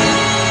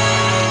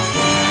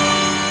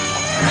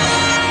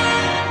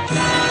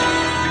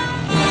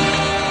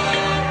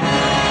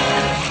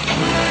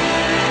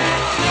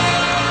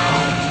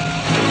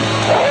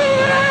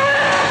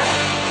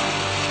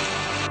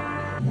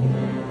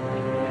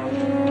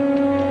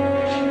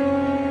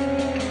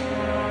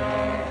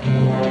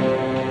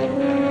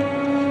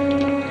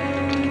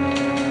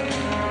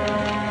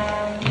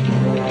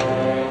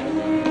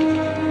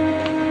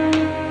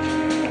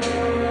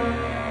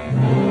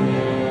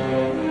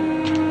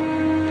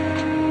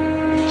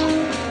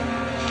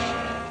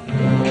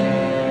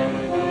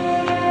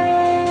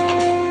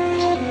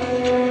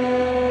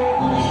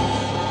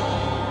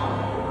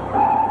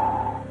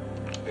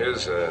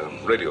 Here's a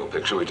radio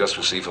picture we just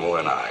received from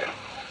ONI.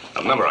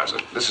 Now, memorize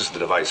it. This is the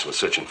device we're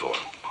searching for.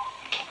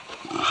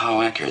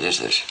 How accurate is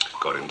this?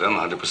 According to them,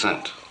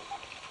 100%.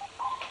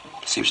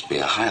 Seems to be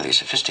a highly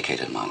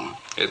sophisticated model.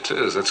 It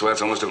is. That's why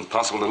it's almost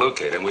impossible to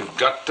locate, and we've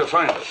got to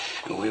find it.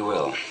 We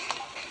will.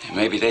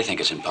 Maybe they think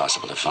it's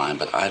impossible to find,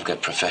 but I've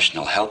got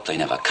professional help they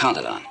never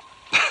counted on.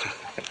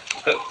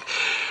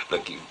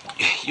 Look,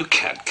 you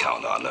can't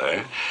count on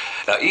her.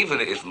 Now, even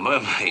if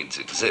mermaids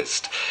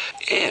exist...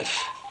 If?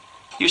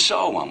 You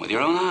saw one with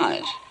your own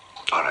eyes.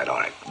 All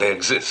right. They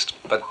exist.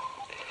 But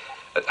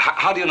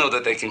how do you know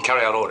that they can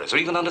carry out orders or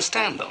even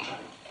understand them?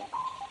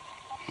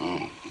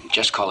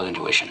 Just call it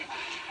intuition.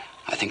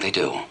 I think they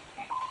do.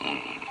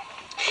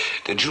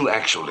 Did you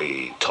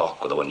actually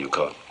talk with the one you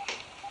caught?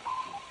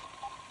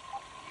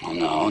 Well,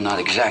 no, not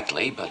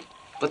exactly, but...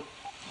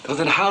 Well,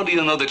 then how do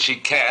you know that she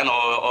can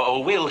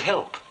or will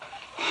help?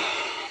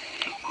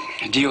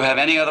 Do you have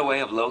any other way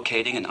of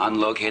locating an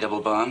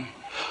unlocatable bomb?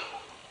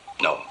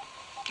 No.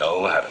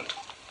 No, I haven't.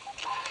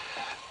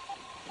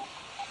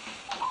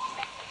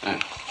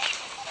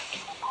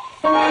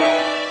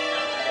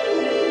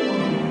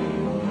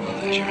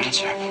 Well, there's your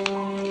answer.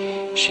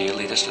 She'll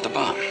lead us to the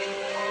bomb.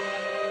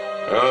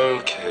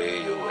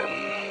 Okay, you win.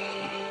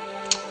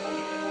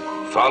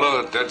 Follow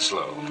it dead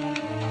slow.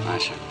 Aye,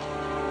 sir.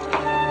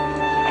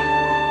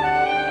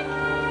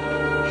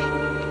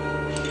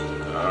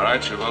 All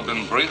right, you've all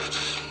been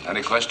briefed.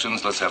 Any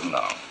questions? Let's have them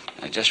now.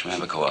 Just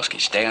remember, Kowalski,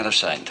 stay out of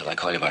sight until I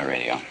call you by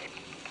radio.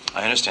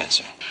 I understand,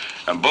 sir.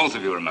 And both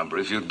of you remember,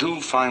 if you do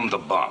find the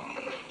bomb,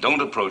 don't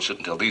approach it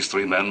until these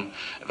three men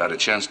have had a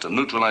chance to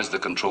neutralize the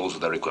controls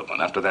of their equipment.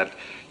 After that,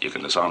 you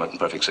can disarm it in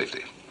perfect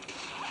safety.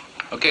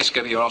 Okay,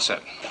 Skipper, you're all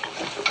set.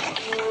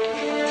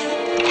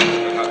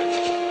 Good night.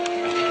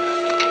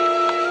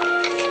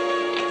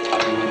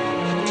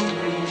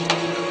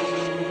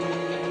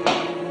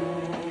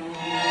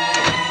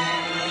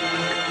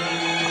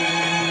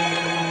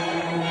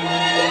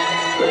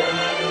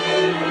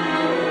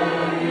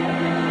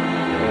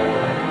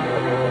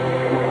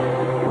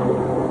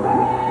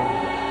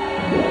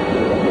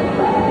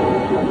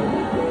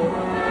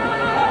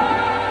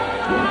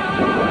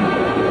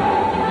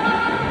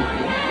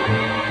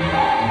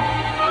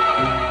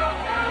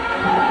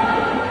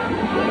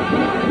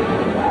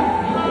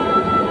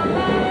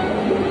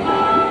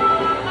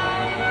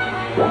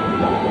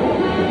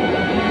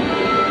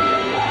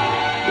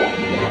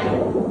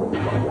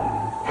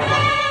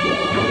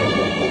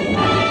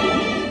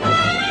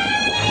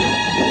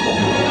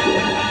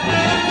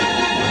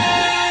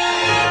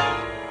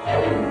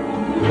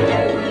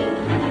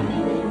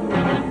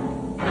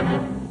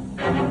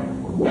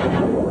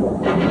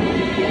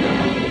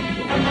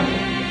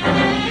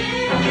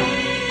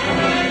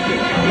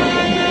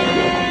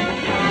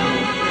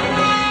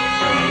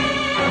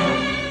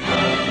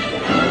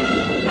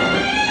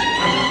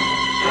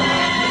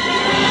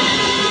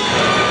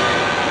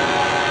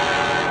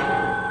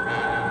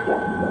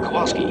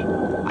 Kowalski,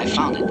 I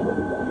found it.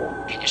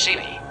 Can you see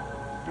me?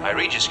 I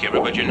read you, Skipper,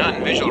 but you're not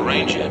in visual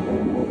range yet.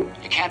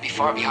 You can't be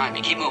far behind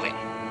me. Keep moving.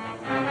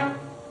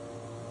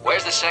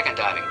 Where's the second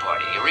diving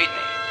party? You read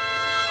me?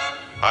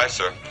 Hi,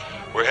 sir.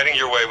 We're heading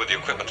your way with the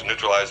equipment to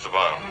neutralize the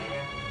bomb.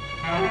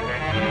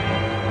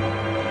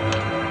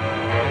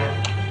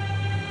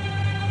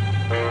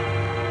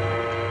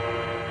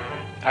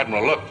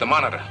 Admiral, look, the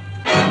monitor.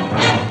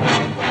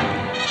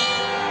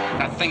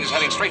 That thing is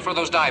heading straight for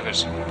those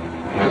divers.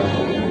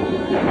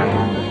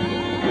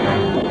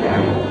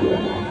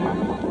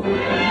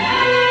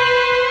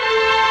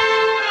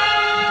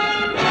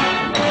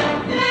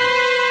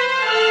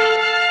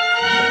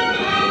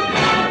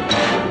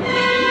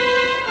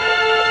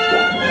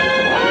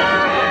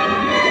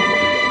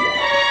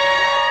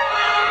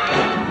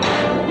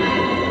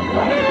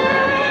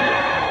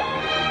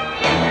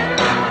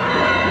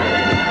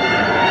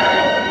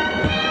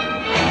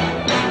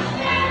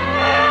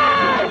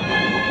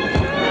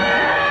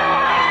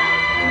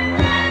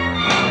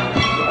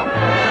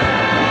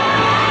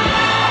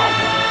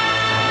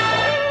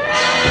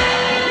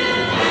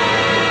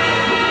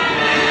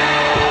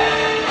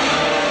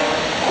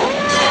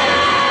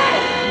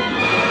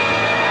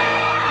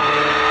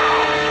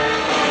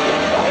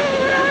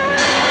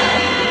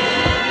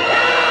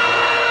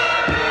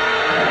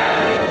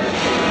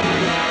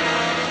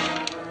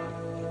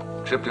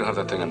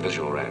 thing in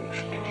visual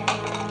range.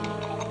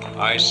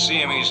 I see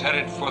him. He's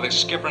headed for the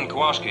skipper and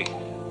Kowalski.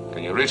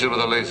 Can you reach it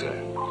with a laser?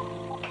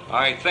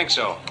 I think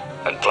so.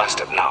 Then blast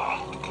it now.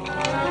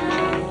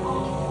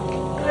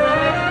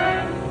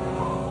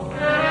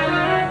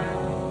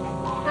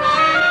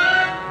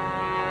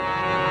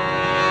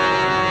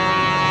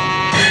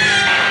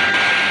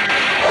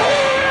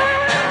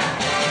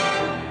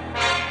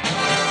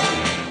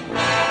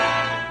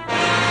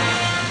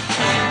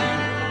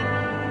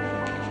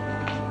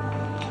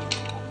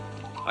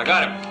 I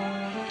got him.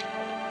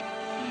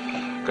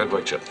 Good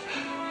work, Chip.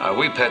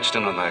 We patched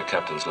in on the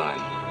captain's line.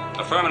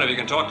 Affirmative. You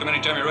can talk to him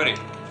anytime you're ready.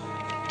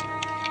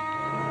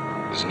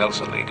 This is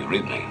Nelson, Lee. Do you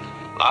read me?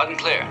 Loud and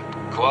clear.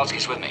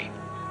 Kowalski's with me.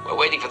 We're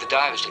waiting for the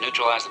divers to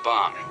neutralize the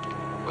bomb.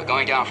 We're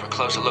going down for a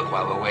closer look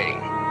while we're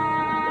waiting.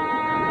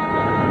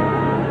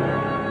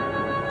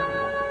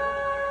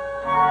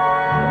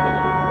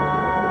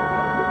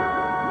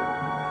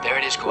 There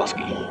it is,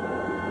 Kowalski.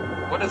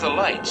 What are the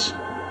lights?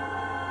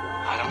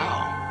 I don't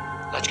know.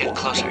 Let's get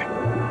closer.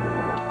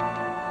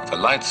 The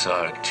lights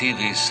are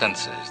TV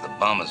sensors. The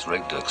bomb is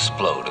rigged to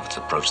explode if it's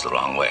approached the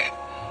wrong way.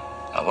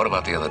 Now, what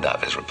about the other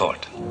divers?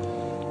 Report.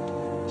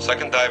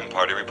 Second diving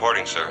party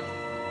reporting, sir.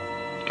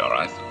 You all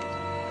right?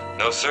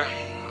 No, sir.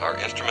 Our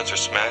instruments are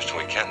smashed and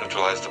we can't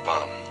neutralize the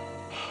bomb.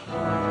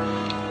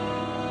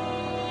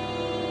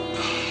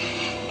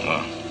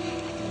 Well,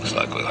 looks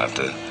like we'll have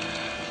to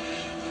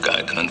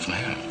guide them in from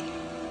here.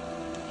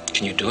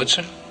 Can you do it,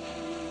 sir?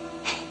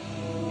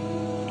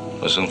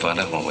 We'll soon find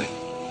out, won't we?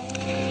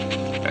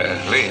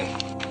 Lee,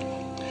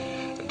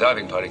 the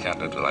diving party can't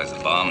neutralize the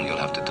bomb. You'll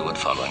have to do it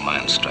following my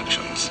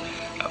instructions.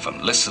 Now,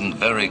 listen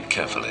very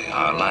carefully.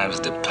 Our lives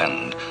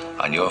depend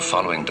on your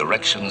following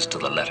directions to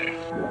the letter.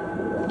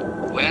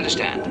 We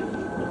understand.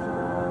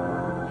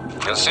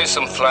 You'll see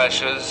some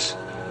flashes.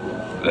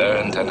 They're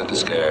intended to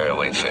scare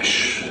away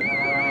fish.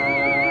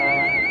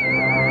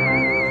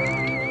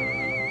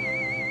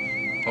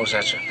 What was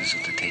that, sir?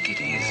 Listen, to take it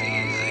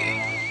easy.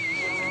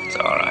 It's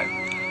all right.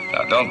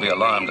 Now, don't be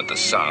alarmed at the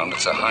sound.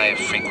 It's a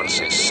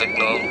high-frequency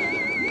signal,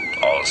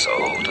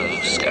 also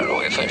to scare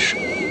away fish.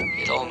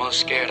 It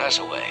almost scared us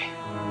away.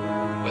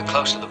 We're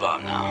close to the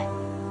bomb now.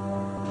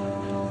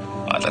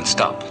 All right, then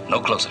stop. No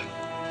closer.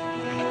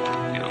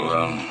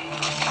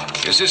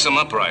 You see some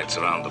uprights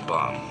around the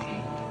bomb.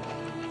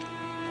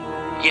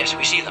 Yes,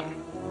 we see them.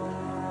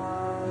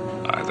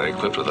 All right, they're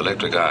equipped with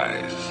electric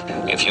eyes.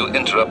 If you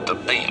interrupt the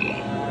beam,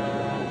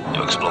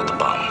 you explode the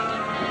bomb.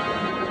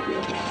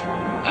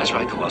 That's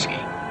right, Kowalski.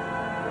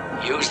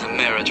 Use the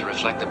mirror to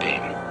reflect the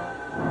beam.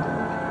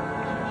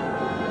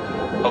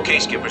 Okay,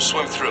 Skipper,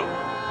 swim through.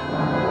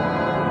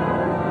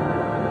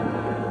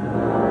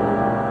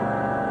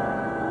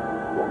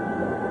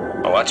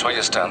 Oh, watch where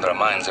you stand. There are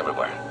mines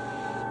everywhere.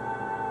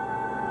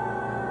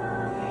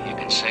 You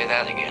can say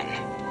that again.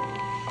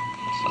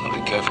 So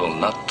be careful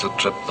not to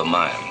trip the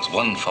mines.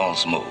 One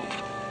false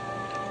move,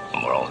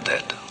 and we're all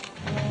dead.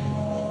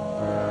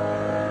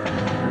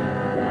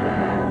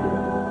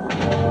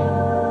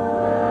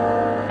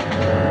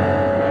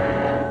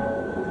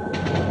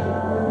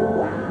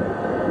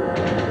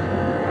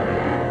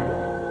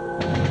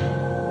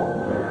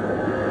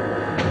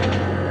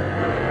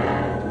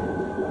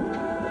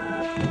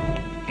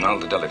 Now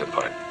the delicate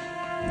part.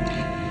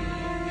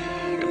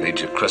 You'll need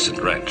your crescent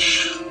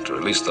wrench to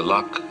release the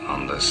lock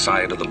on the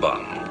side of the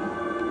bomb.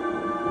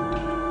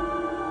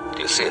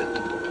 Do you see it?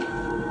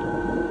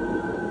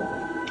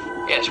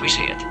 Yes, we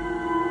see it.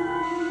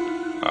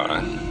 All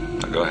right.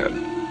 Now go ahead.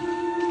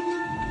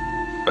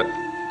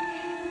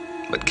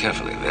 But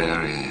carefully,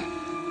 very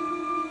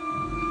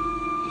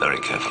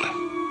carefully.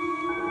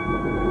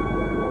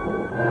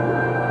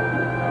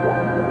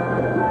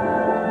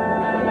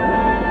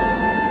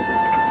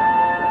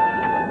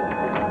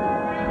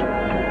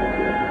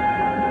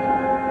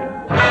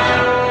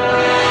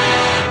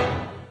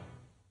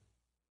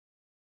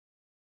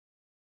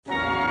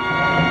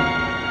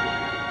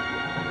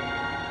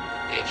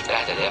 If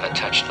that had ever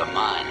touched the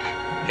mine.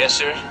 Yes,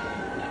 sir.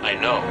 I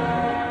know.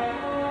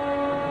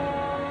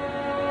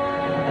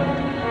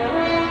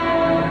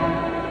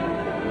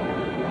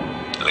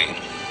 Lee,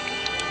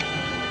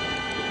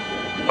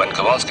 when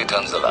Kowalski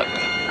turns the lug,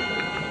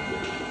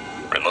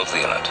 remove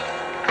the inlet.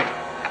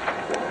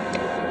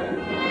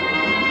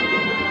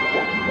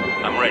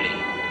 I'm ready.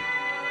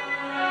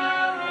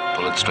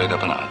 Pull it straight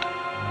up and out.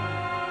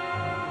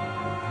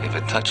 If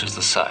it touches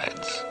the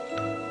sides,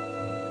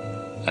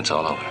 it's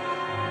all over.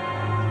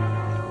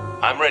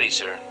 I'm ready,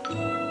 sir.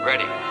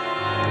 Ready.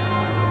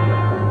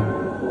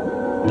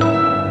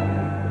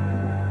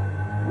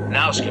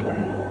 Now, Skipper.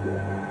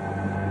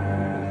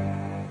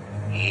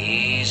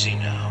 Easy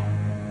now.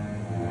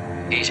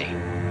 Easy.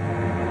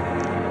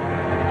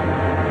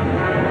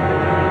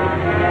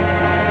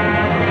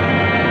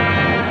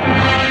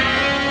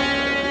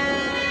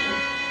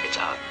 It's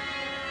out.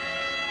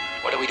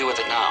 What do we do with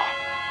it now?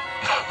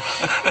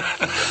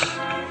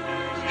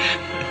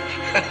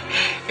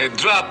 You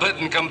drop it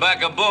and come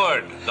back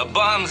aboard. The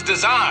bomb's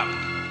disarmed.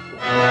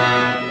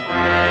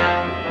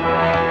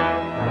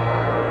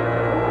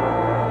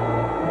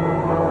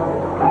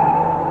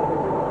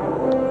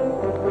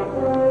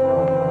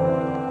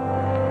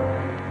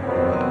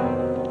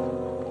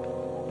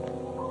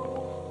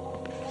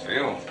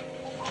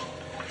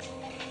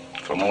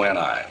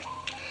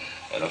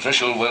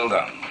 official well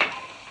done.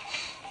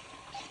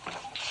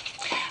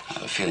 I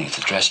have a feeling it's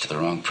addressed to the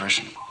wrong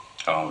person.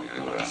 Oh, you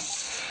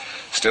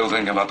still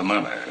thinking about the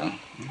mermaid, huh?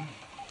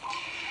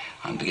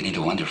 I'm beginning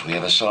to wonder if we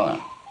ever saw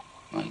her.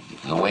 Well,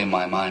 the way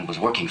my mind was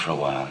working for a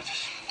while.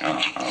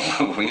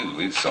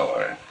 We saw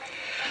her.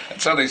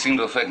 That's how they seem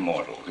to affect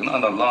mortals. You know,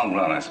 in the long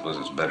run, I suppose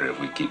it's better if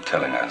we keep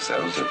telling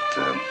ourselves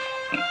that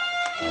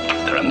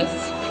they're a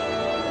myth.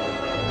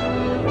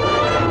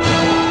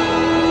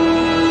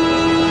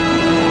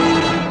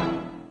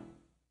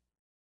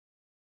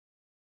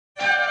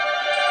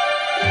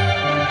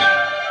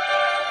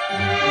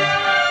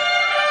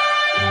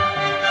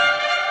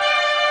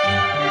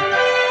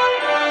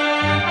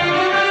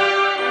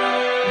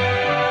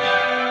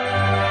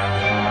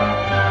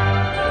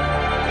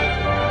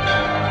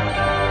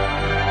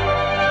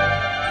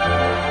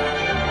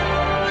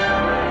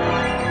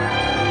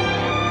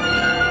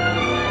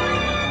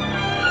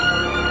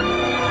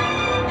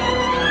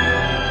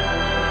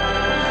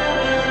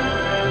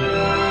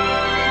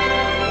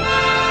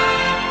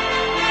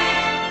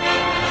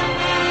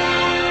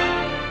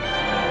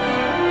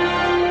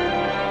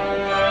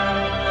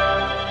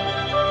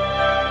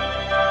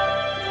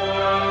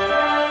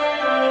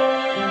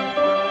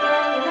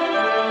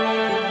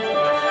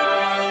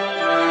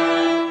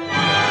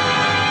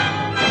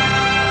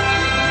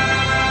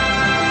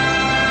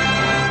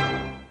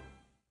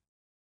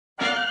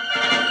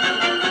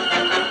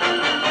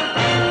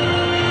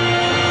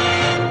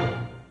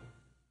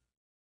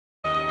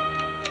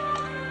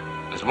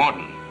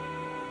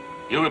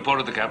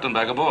 Reported the captain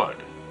back aboard.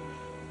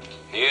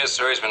 He is,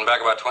 sir. He's been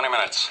back about 20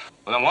 minutes.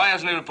 Well, then why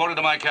hasn't he reported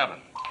to my cabin?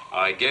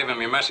 I gave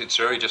him your message,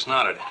 sir. He just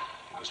nodded.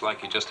 It was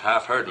like he just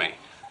half heard me.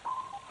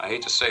 I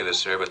hate to say this,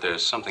 sir, but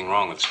there's something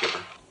wrong with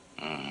Skipper.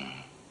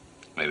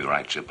 Maybe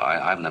right, Chip.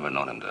 I've never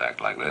known him to act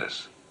like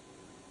this.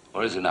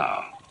 Where is he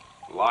now?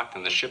 Locked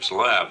in the ship's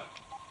lab.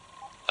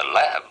 The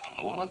lab?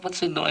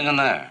 What's he doing in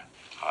there?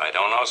 I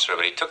don't know, sir,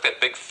 but he took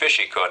that big fish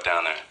he caught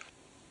down there.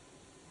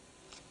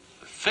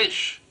 The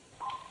fish?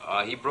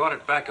 He brought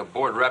it back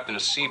aboard wrapped in a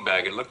sea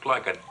bag. It looked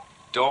like a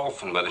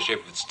dolphin by the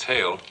shape of its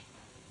tail. Do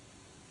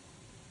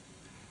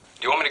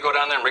you want me to go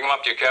down there and bring him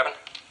up to your cabin?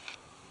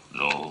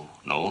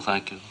 No,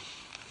 thank you.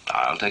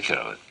 I'll take care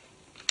of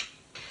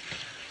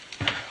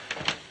it.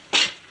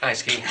 Hi,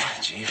 Ski.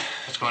 Chief.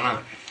 What's going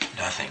on?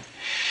 Nothing.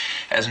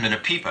 Hasn't been a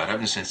peep out of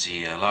him since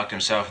he locked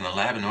himself in the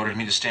lab and ordered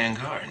me to stand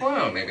guard.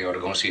 Well, maybe I ought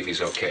to go and see if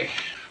he's okay.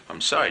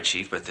 I'm sorry,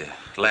 Chief, but the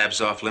lab's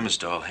off limits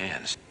to all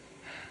hands.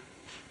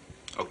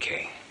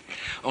 Okay.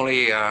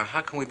 Only,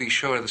 how can we be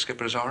sure the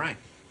skipper's all right?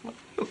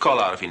 He'll call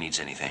out if he needs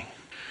anything.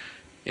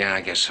 Yeah, I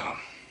guess so.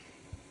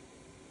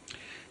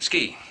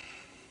 Ski,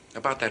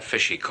 about that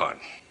fish he caught.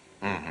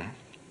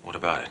 What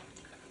about it?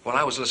 Well,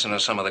 I was listening to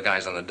some of the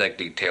guys on the deck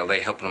detail.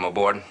 They helping him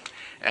aboard.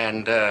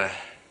 And,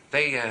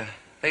 they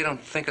don't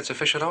think it's a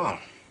fish at all.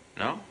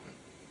 No?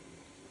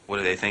 What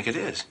do they think it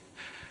is?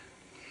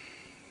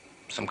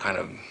 Some kind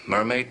of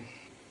mermaid?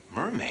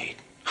 Mermaid?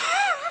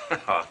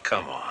 Oh,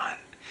 come on.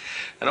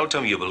 Now, don't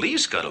tell me you believe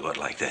scuttlebutt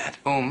like that.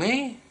 Oh,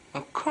 me?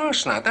 Of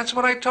course not. That's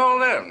what I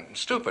told them.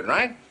 Stupid,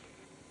 right?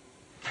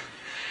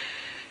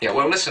 Yeah,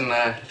 well, listen,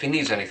 if he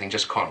needs anything,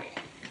 just call me.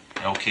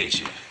 Okay,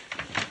 Chief.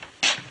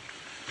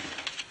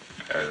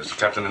 Is the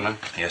captain in there?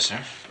 Yes, sir.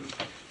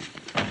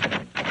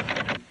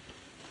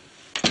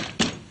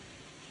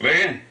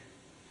 Lee,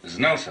 this is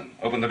Nelson.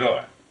 Open the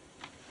door.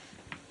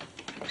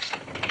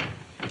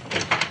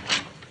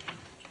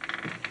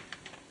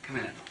 Come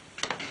in.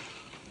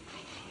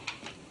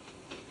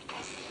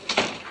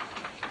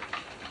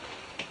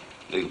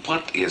 Lee,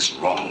 what is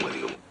wrong with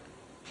you?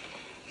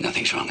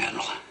 Nothing's wrong,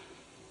 Admiral.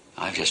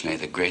 I've just made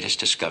the greatest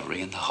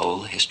discovery in the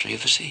whole history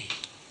of the sea.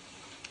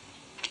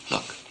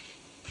 Look.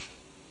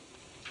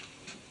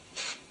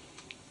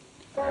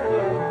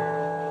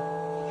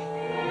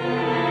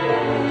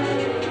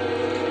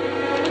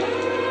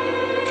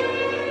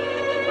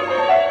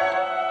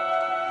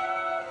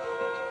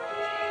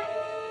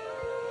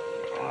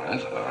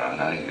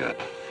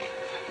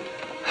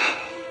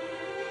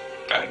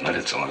 I admit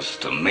it's the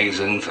most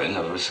amazing thing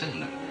I've ever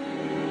seen.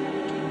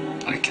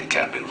 It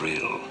can't be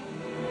real.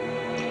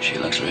 She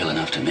looks real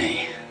enough to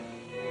me.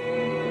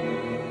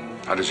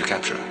 How did you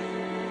capture her?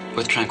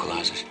 With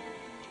tranquilizers.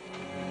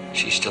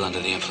 She's still under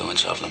the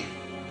influence of them.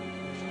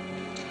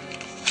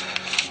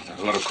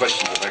 There's a lot of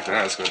questions I'd like to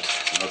ask, but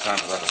no time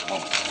for that at the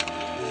moment.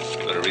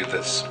 You better read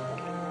this.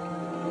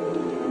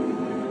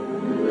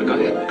 Go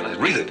ahead,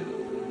 read it.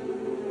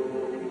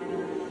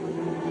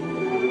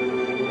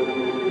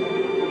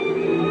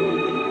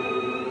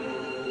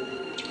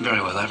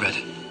 Very well, I read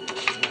it.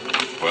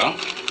 Well?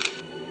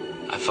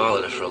 I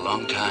followed her for a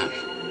long time.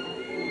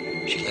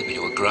 She led me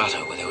to a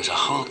grotto where there was a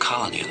whole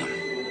colony of them.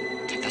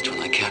 That's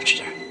when I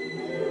captured her.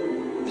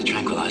 The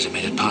tranquilizer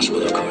made it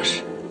possible, of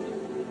course.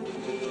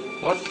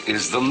 What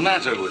is the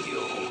matter with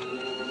you?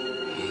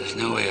 There's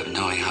no way of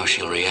knowing how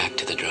she'll react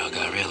to the drug.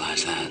 I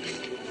realize that.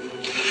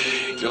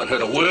 You haven't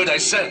heard a word I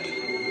said.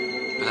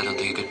 But I don't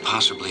think you could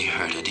possibly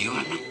hurt her, do you,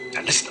 Admiral?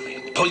 Now listen to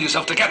me. Pull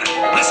yourself together.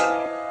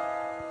 Listen.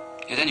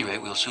 At any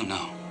rate, we'll soon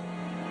know.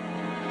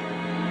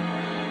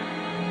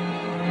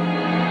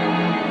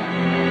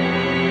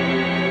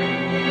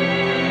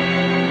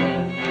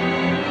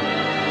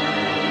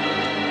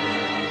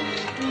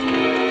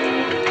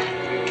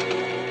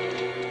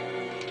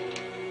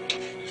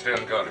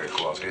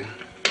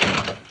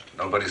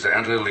 things to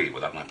enter or leave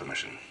without my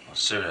permission. Well,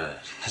 sir,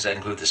 does that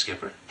include the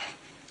skipper?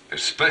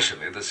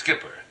 Especially the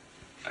skipper.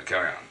 Now,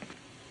 carry on.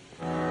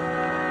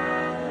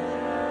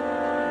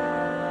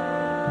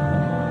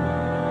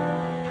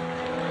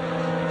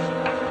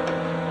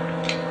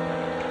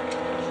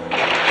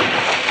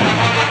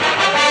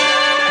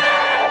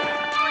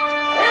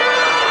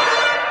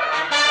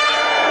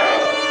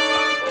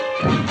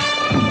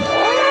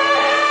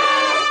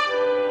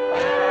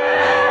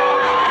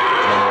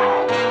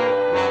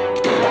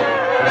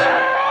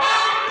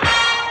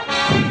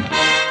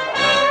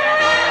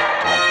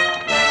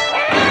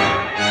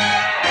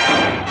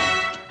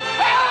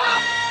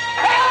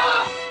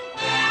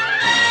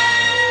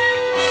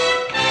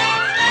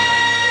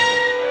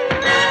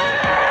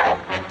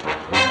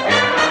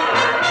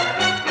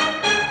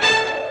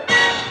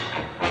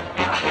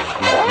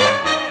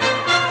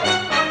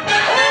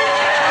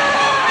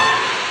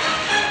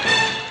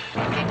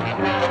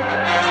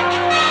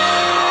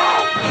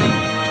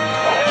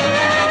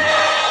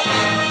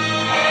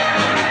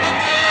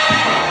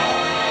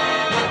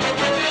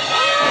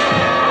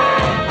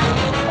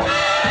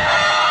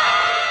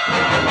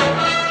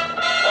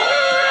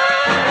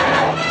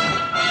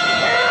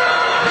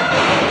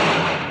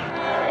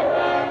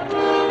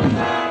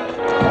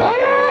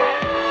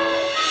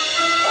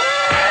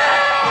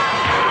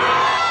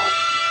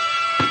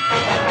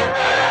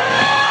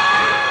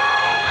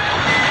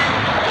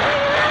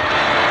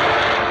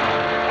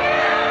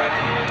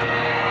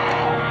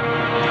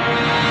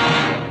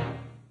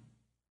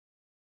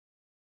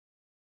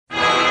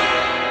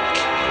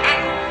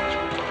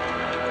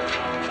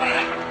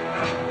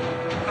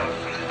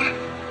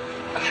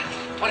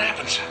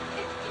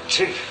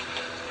 Chief,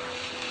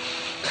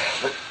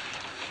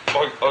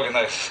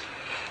 organize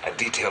a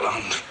detail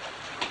armed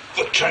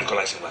with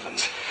tranquilizing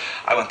weapons.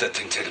 I want that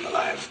thing taken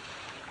alive.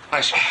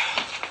 I see.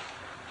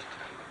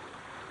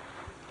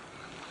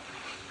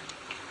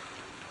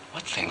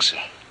 What thing, sir?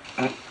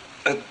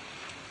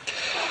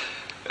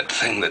 That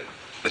thing that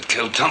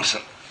killed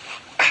Thompson.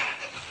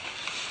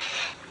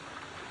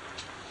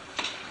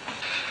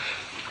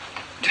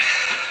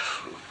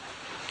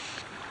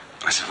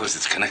 I suppose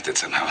it's connected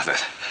somehow.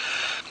 That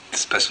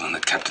specimen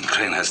that Captain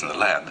Crane has in the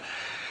lab.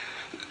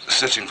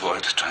 Searching for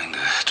it, trying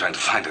to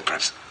find it,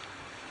 perhaps.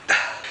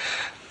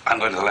 I'm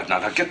going to the lab now.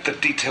 Now get the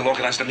detail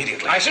organized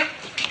immediately. Aye, sir.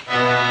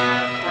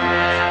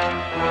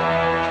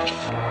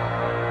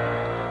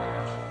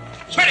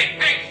 Smitty,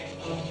 hey!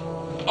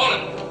 Hold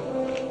it.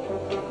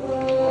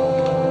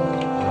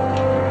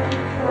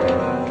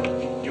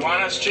 You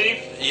want us, Chief?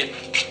 Yeah.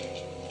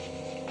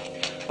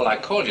 Well, I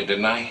called you,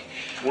 didn't I?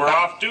 We're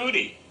off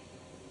duty.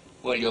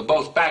 Well, you're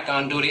both back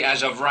on duty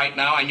as of right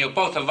now, and you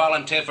both have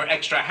volunteered for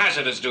extra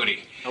hazardous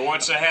duty. Now,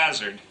 what's a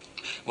hazard?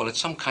 Well, it's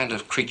some kind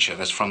of creature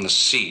that's from the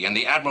sea, and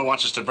the Admiral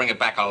wants us to bring it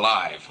back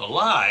alive.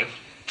 Alive?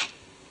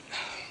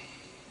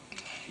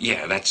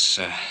 Yeah, that's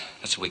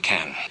what we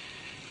can.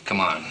 Come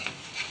on.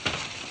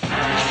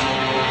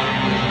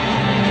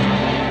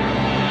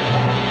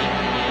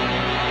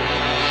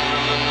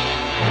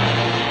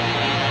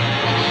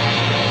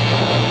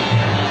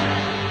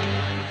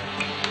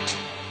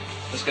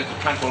 Let's get the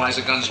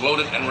tranquilizer guns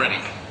loaded and ready.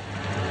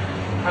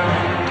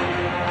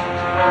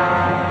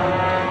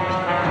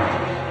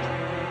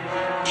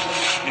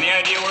 Any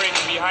idea where he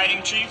can be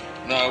hiding, Chief?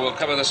 No, we'll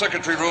cover the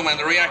circuitry room and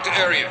the reactor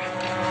area.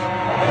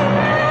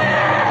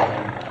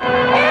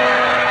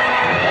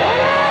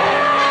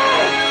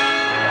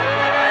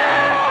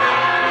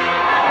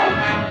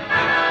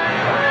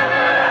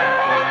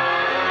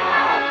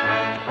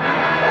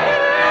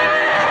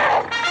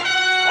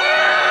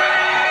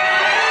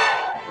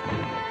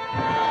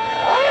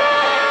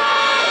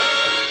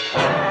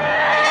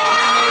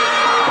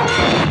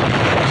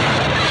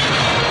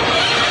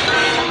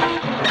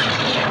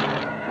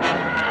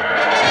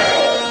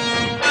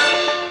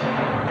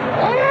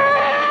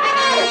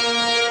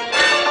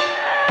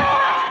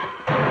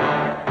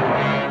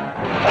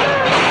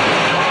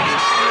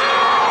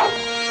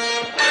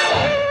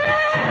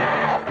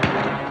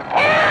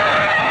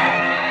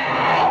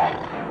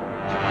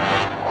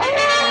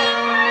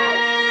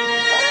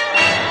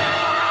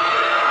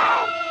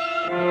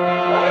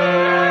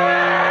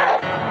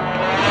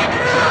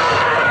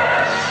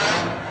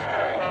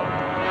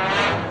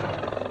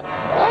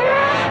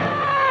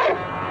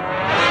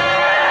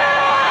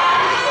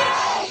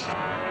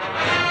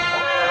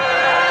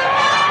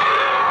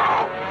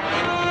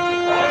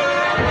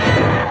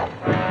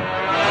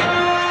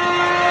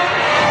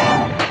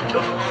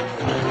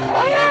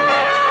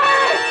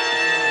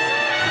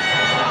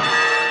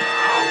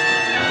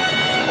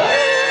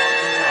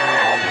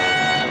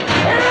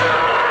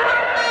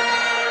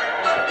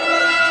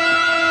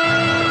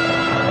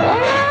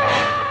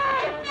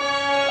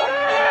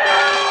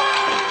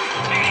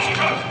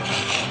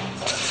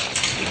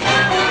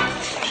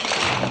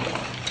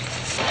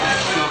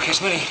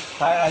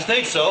 I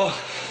think so.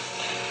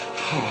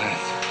 Oh,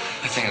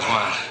 that thing is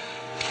wild.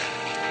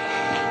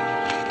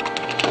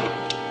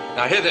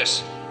 Now, hear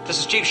this. This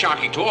is Chief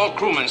Sharkey. To all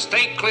crewmen,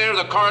 stay clear of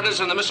the corridors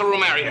and the missile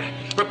room area.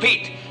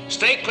 Repeat,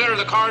 Stay clear of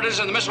the corridors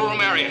and the missile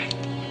room area.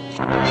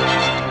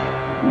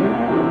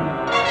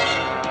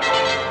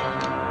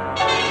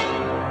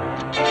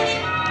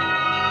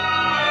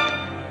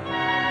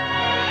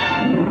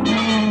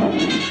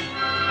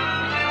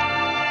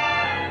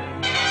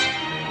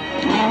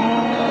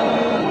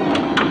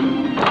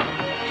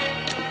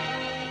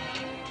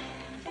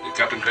 Is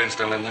Captain Crane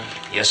still in there?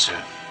 Yes,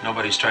 sir.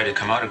 Nobody's tried to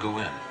come out or go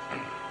in.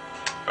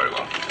 Very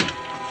well.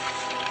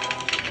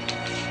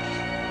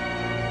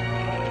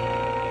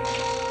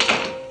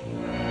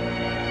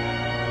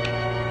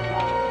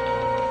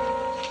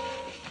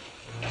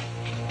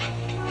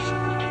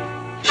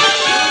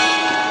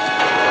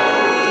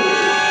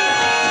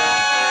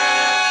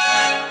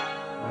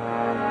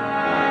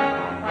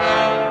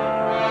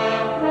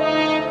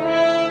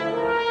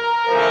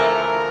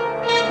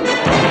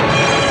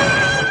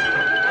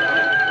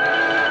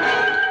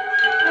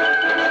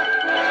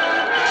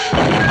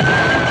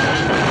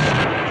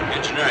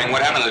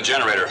 What happened to the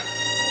generator?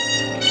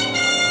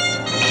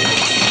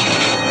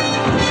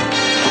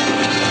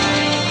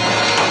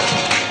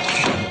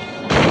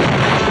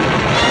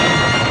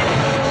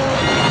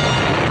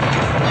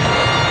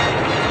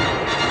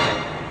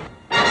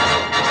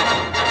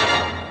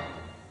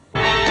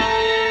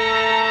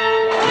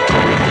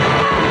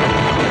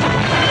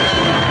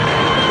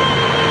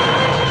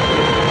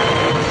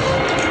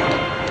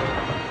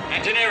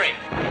 Engineering!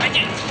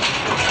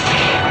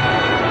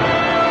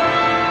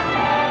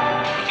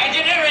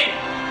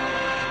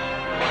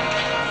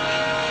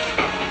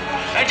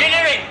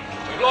 Engineering!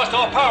 We've lost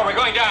all power. We're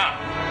going down.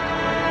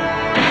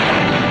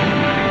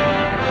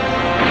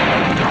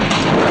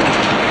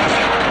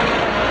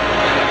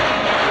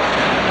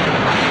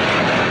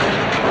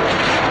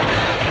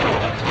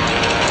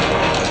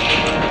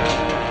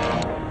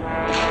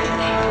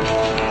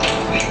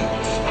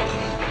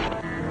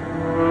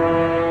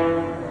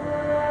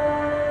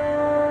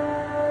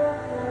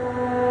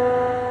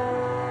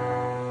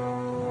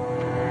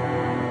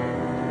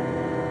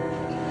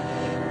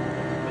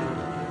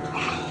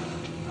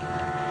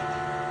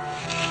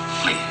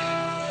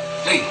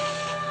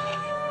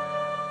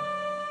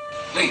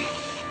 Lee.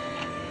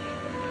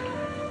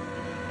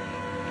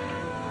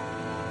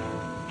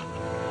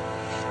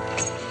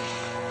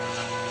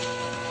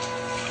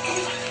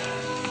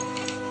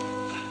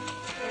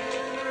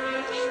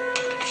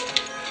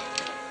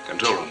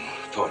 Control room,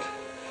 report.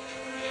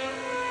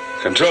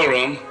 Control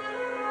room.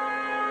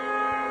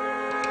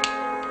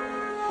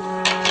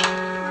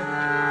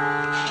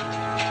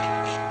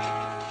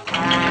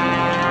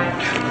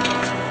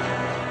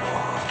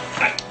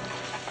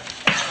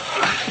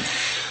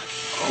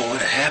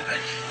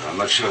 I'm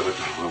not sure,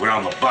 but we're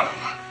on the bottom.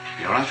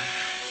 You all right?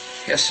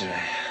 Yes, sir.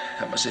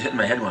 That must have hit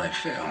my head when I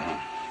fell.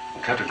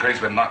 Well, Captain Crane's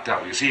been knocked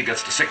out. You see, he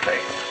gets to sick bay.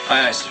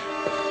 Aye, aye, sir.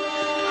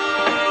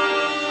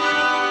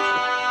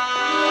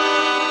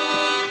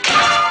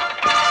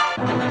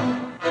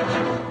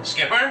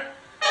 Skipper?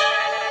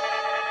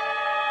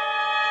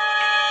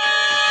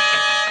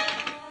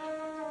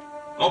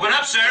 Open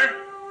up, sir.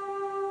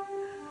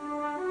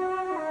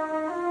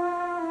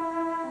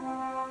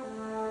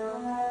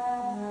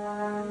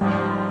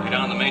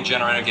 Down the main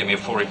generator, give me a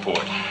full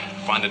report.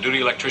 Find the duty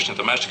electrician at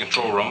the master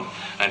control room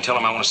and tell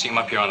him I want to see him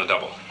up here on the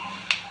double.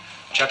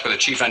 Check with the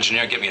chief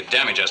engineer, give me a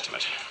damage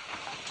estimate.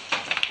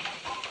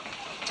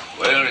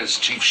 Where is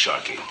Chief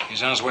Sharkey?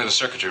 He's on his way to the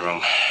circuitry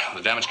room,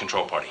 the damage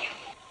control party.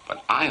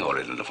 But I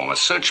ordered him to form a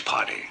search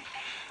party.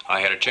 I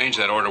had to change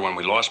that order when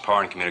we lost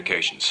power and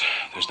communications.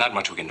 There's not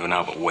much we can do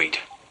now but wait.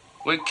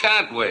 We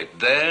can't wait.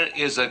 There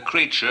is a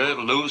creature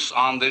loose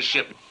on this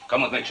ship.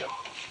 Come with me, Chip.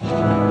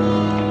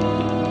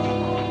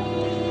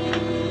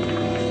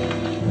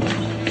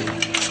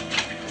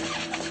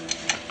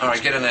 All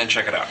right, get in there and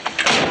check it out.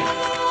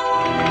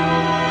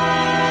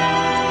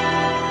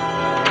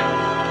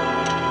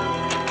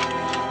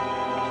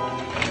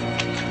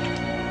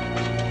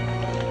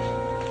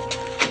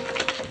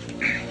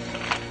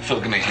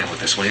 Phil, give me a hand with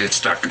this, will you? It's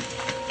stuck.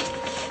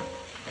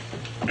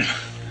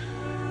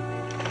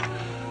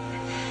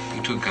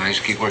 You two guys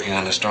keep working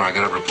on this door. I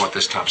gotta report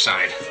this top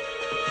side.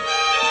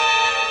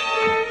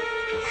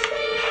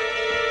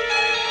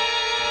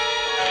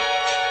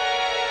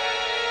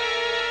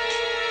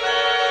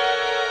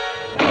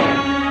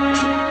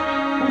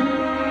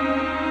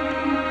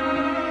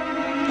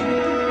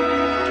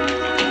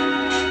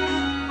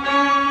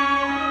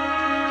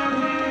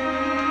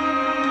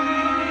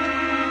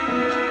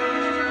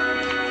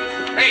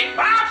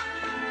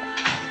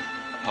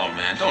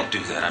 Don't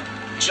do that.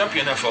 I'm jumpy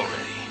enough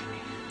already.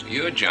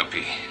 You're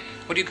jumpy.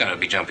 What do you gotta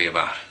be jumpy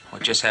about?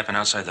 What just happened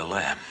outside the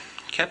lab?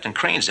 Captain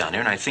Crane's down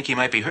there, and I think he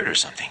might be hurt or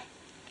something.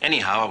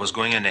 Anyhow, I was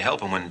going in to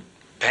help him when,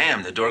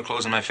 bam, the door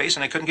closed in my face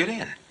and I couldn't get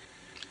in.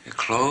 It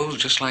closed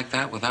just like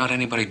that without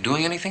anybody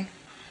doing anything?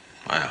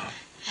 Well,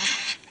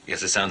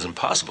 guess it sounds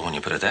impossible when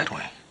you put it that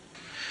way.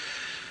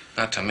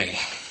 Not to me.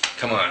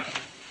 Come on.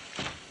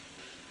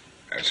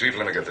 Chief,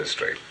 let me get this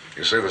straight.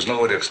 You say there's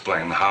no way to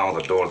explain how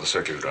the door of the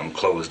circuitry room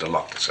closed and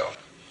locked itself.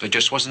 There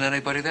just wasn't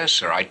anybody there,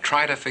 sir. I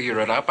try to figure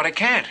it out, but I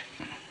can't.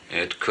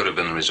 It could have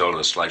been the result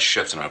of a slight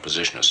shift in our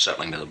position of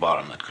settling to the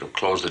bottom that could have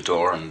closed the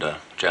door and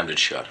jammed it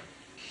shut.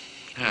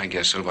 I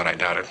guess so, but I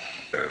doubt it.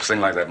 A thing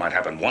like that might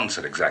happen once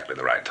at exactly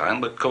the right time,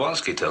 but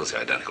Kowalski tells the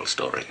identical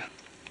story.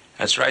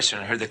 That's right, sir.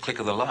 I heard the click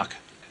of the lock.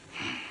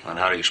 And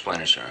how do you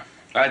explain it, sir?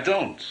 I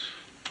don't.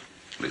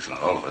 At least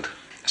not all of it.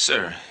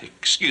 Sir,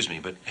 excuse me,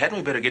 but hadn't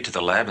we better get to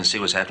the lab and see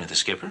what's happening to the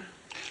skipper?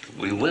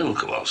 We will,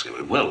 Kowalski,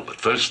 we will. But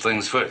first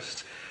things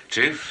first.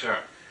 Chief? Sir.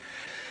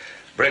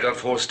 Break out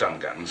 4 stun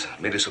guns.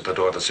 Meet us at the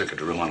door of the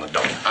circuitry room on the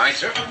double. Aye,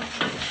 sir.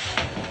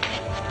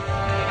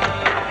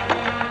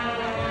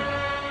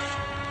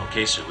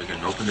 Okay, sir. We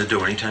can open the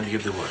door anytime you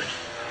give the word.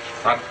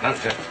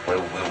 Not yet.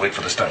 We'll wait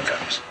for the stun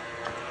guns.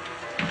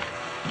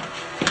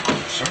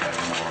 Sir,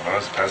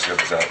 pass the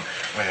others out.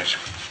 Yes.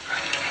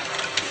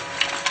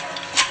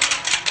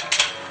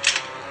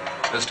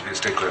 Best of you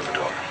stay clear of the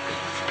door.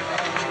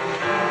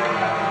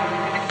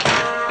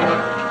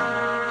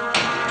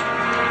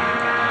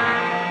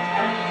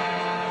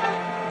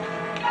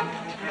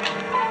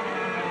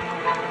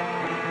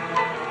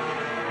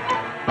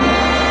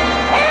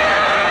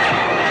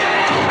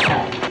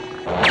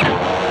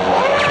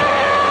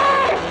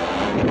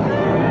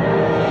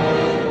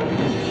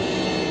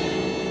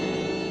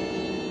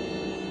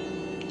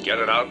 Get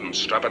it out and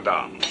strap it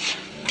down.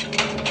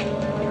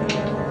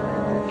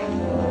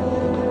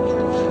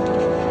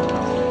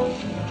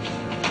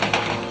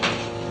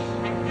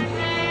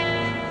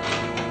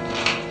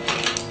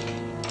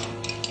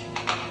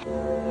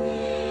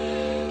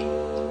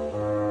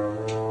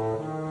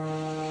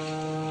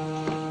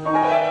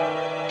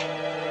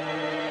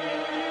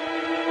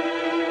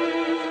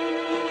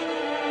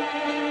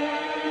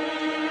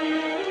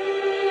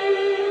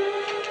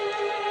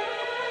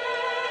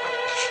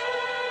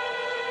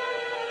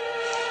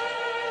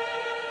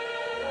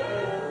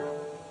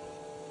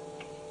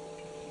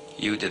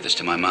 You did this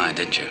to my mind,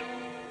 didn't you?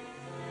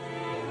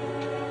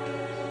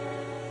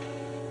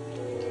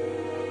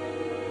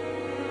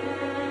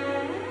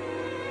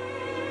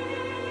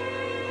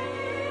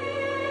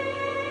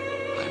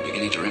 I'm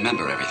beginning to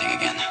remember everything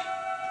again.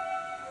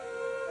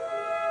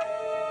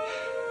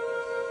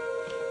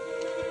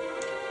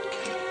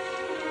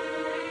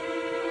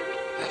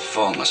 That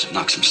fall must have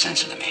knocked some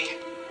sense into me.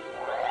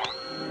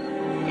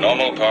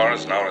 Normal power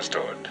is now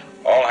restored.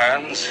 All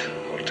hands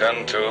will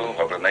tend to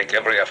what will make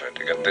every effort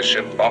to get this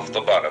ship off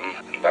the bottom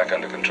and back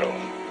under control.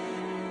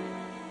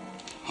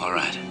 All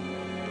right.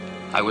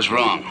 I was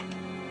wrong.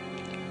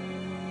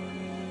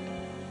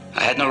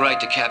 I had no right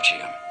to capture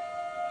you.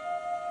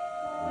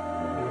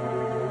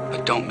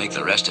 But don't make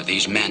the rest of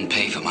these men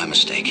pay for my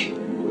mistake.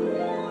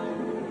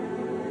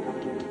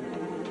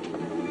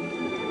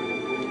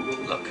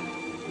 Look.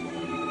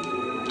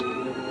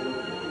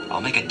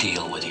 I'll make a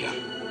deal with you.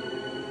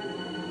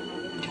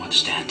 Do you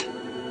understand?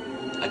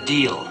 A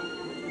deal.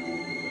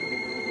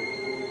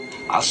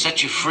 I'll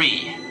set you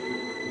free.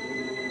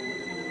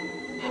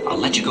 I'll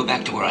let you go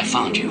back to where I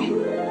found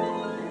you.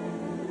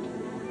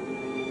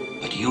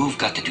 But you've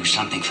got to do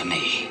something for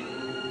me.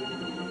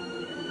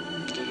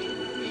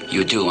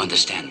 You do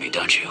understand me,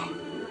 don't you?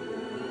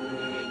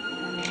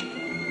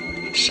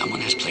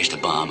 Someone has placed a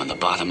bomb in the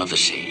bottom of the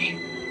sea.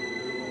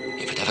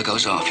 If it ever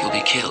goes off, you'll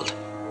be killed.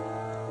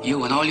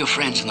 You and all your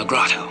friends in the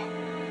grotto.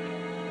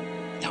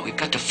 Now we've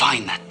got to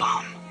find that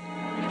bomb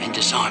and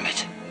disarm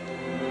it.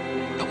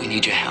 But we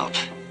need your help.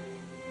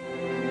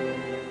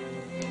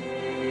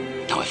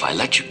 Now, if I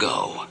let you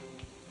go,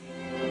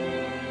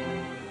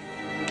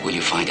 will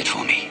you find it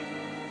for me?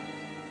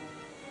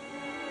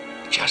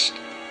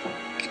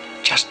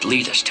 Just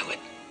lead us to it.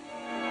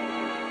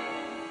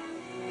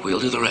 We'll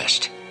do the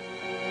rest.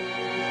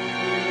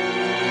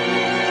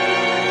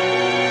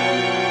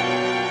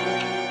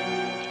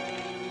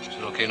 Is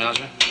it okay now,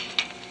 sir?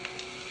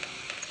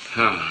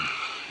 Yeah,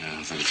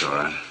 I think it's all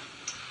right.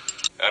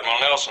 Admiral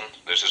Nelson,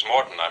 this is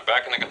Morton. I'm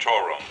back in the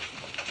control room.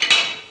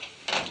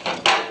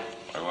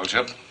 Very well,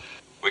 Chip.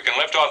 We can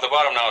lift off the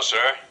bottom now,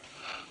 sir.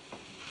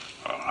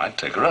 All right,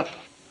 take her up.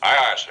 Aye,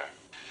 aye, sir.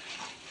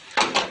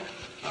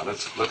 Now,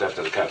 let's look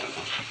after the captain.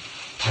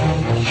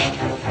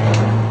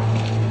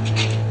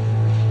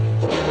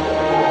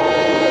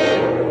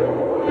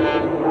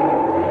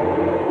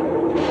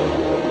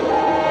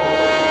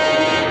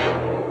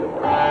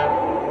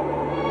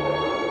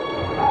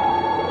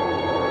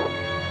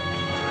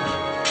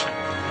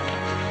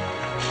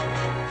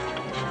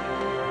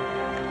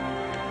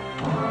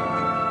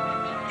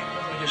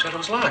 You said it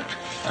was locked.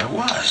 It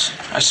was.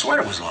 I swear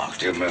it was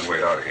locked. You men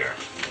wait out of here.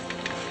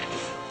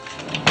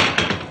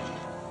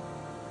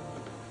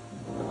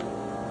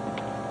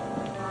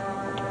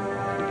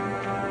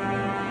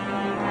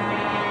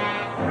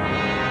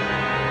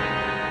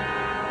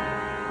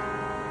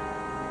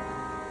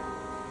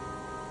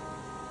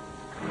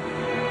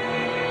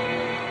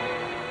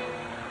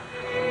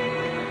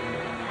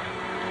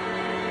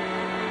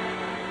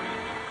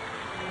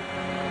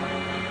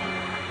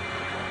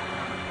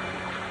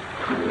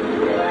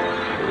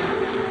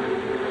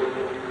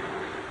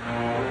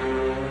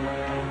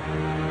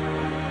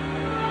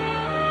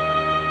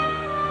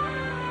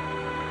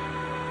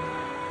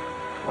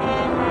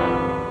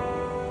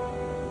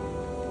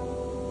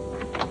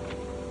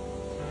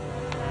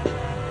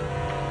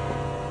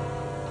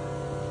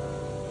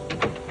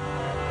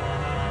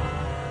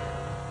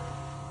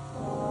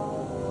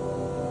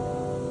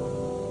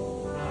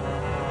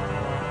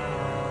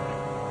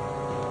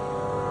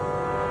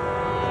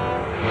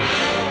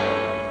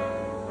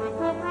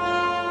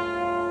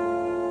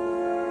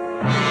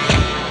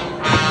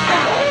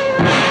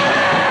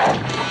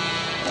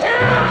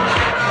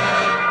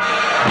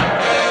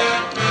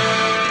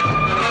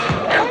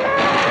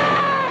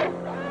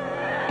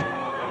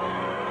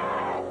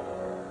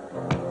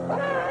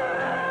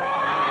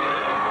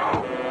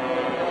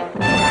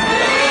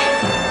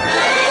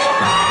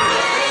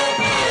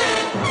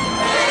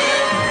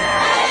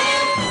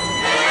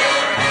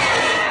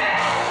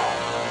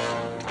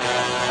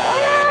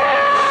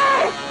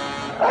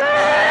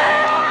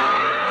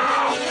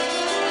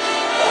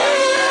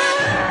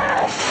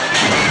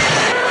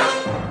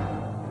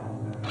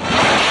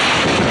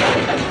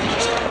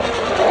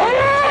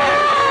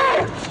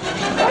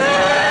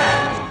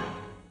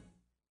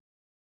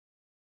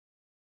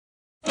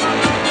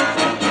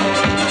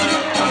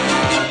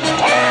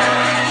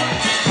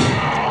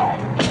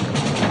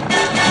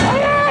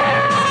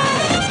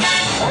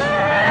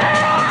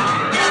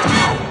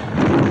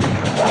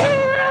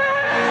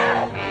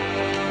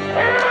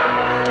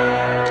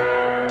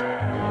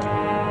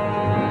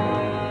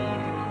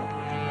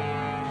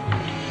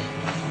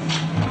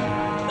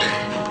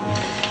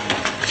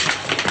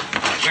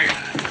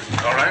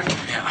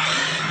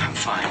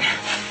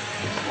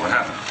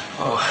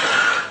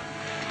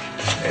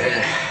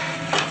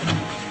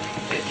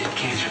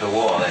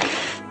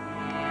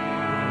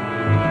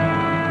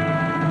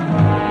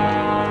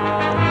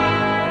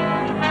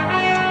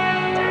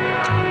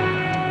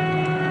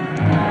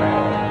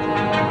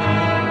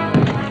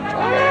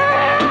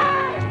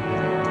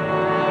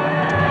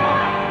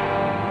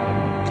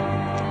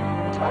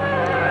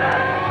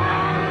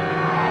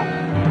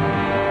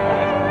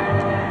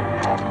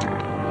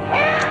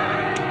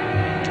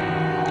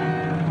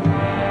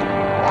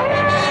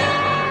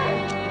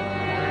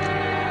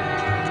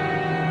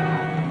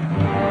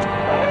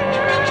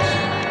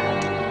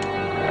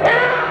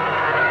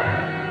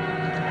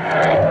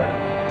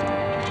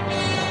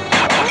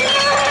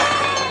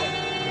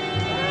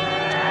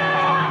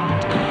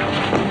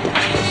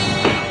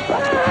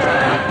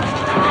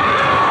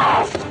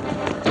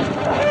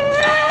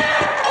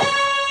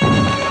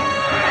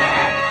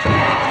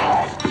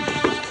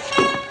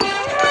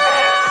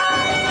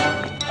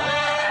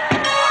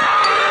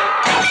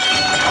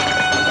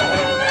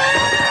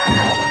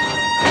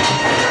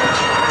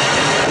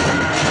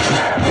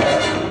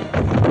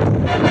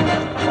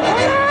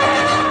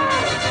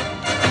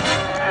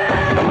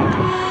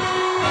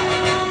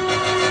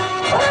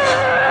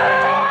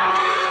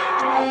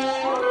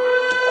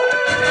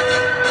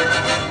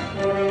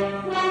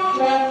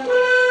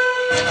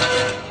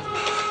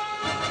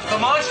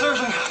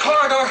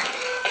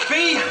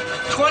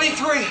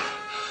 B-23.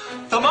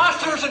 The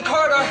monster's in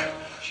corridor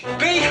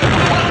B.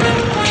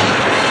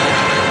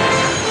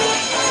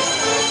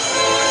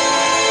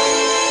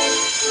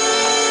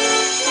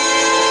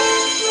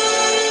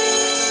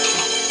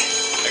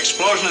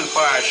 Explosion and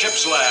fire.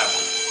 Ship's lab.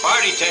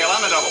 Fire detail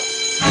on the double.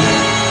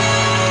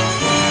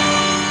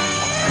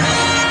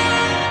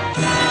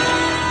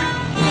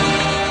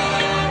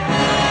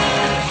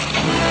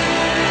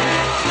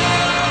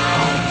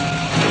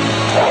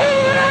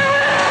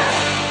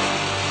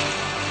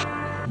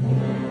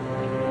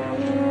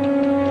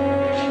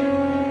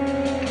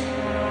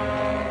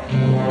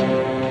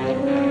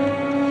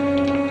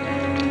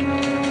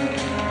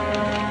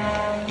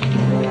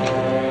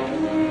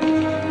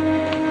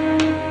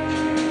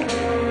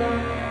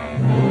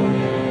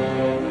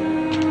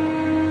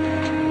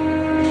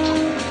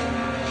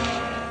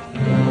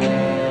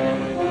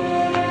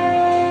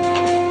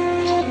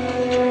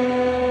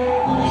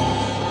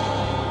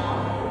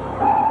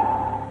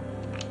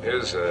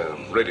 Here's a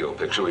radio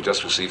picture we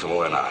just received from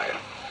ONI.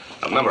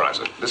 Now, memorize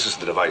it. This is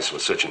the device we're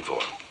searching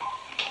for.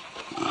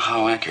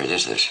 How accurate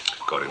is this?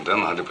 According to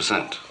them,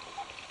 100%.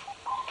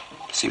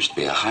 Seems to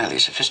be a highly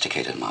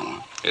sophisticated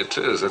model. It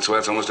is. That's why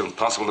it's almost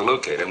impossible to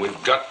locate, and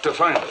we've got to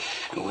find it.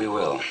 We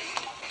will.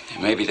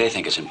 Maybe they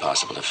think it's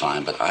impossible to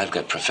find, but I've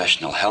got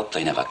professional help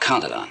they never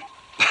counted on.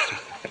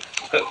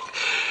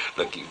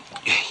 Look,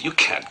 you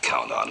can't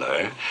count on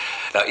her.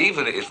 Now,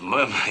 even if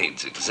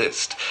mermaids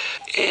exist...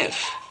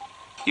 If?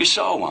 You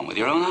saw one with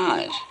your own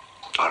eyes.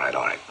 All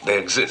right. They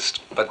exist.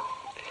 But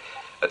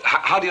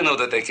how do you know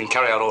that they can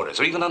carry out orders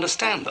or even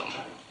understand them?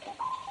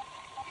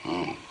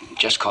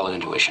 Just call it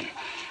intuition.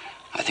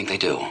 I think they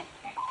do.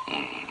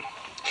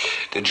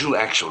 Did you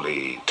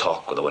actually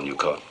talk with the one you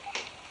caught?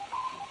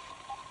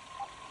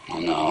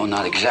 Well, no,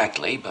 not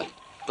exactly, but...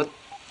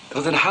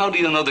 Well, then how do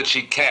you know that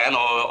she can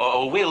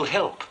or will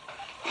help?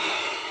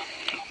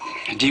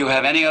 Do you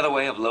have any other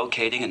way of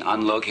locating an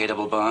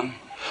unlocatable bomb?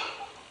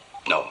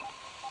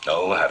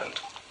 No, I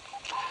haven't.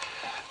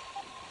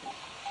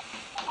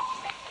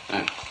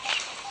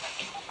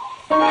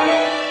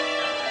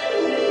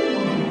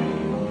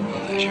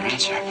 Well, there's your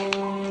answer.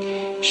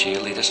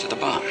 She'll lead us to the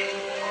bomb.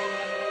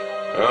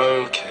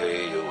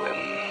 Okay, you win.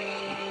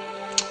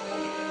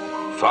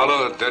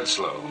 Follow it dead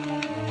slow.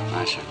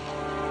 Aye, sir.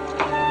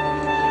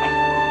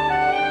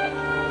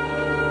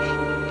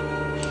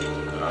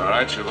 All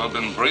right, you've all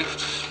been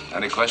briefed.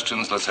 Any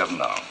questions? Let's have them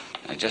now.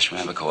 Just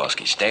remember,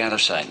 Kowalski, stay out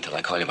of sight until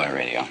I call you by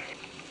radio.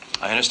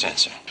 I understand,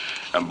 sir.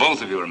 And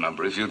both of you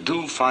remember, if you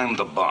do find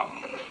the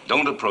bomb,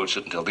 don't approach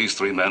it until these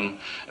three men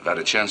have had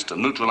a chance to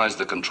neutralize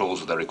the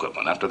controls of their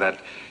equipment. After that,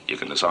 you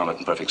can disarm it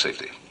in perfect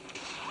safety.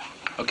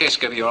 Okay,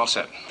 Skipper, you're all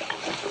set.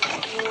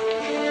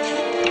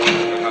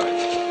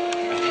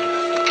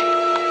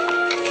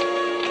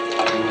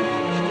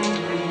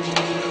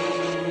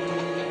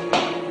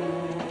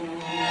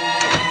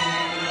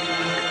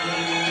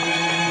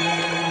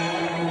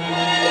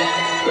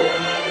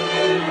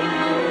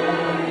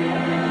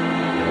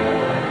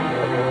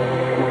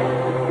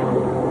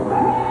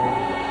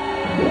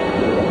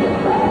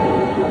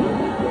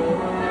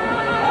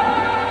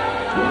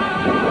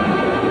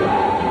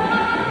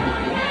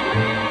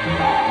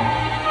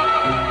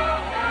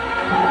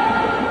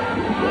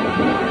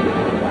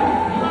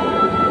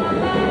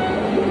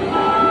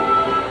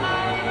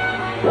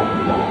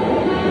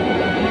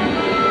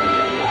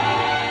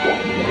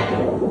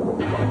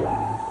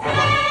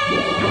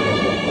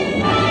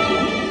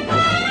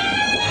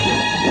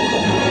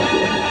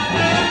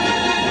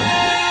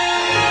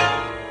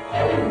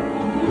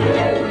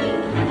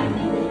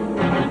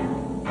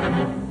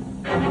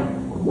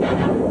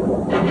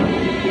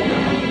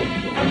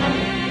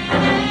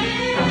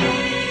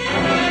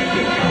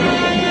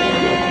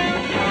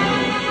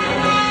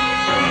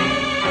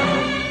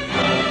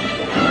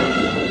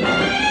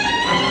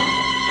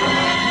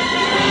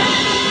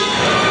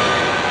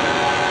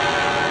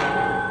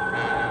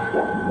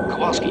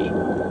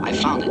 I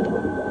found it.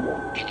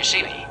 Can you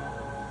see me?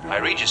 I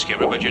read you,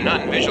 Skipper, but you're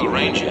not in visual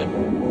range yet.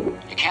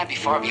 You can't be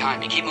far behind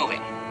me. Keep moving.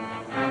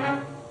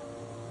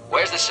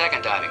 Where's the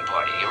second diving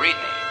party? You read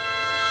me?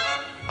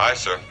 Aye,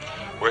 sir.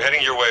 We're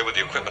heading your way with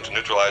the equipment to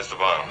neutralize the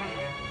bomb.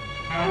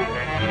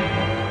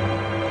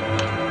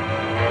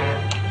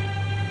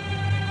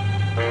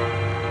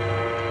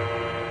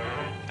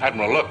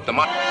 Admiral, look, the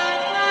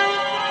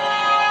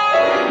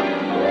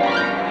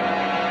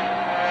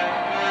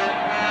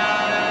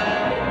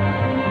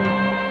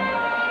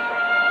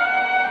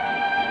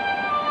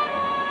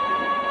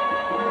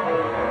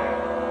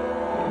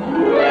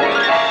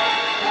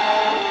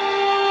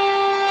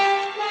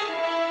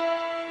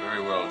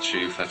Very well,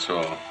 Chief. That's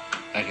all.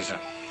 Thank you, sir.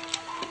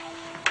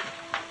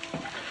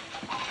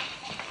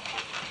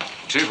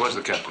 Chief, where's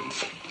the captain?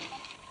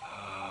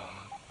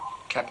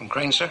 Captain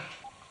Crane, sir?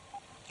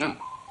 No.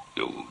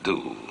 You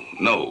do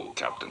know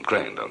Captain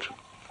Crane, don't you?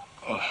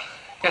 Oh,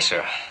 yes,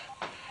 sir.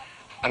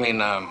 I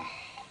mean,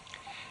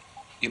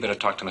 you better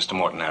talk to Mr.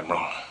 Morton,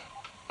 Admiral.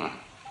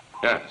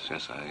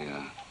 Yes,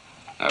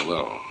 I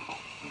will.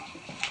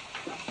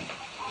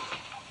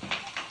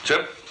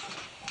 Chip,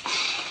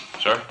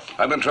 Sir?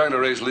 I've been trying to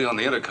raise Lee on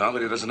the intercom,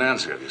 but he doesn't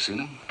answer. Have you seen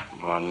him?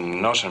 Well,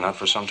 no, sir, not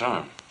for some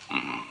time.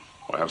 Mm-hmm.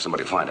 Well, have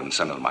somebody find him and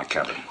send him to my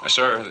cabin.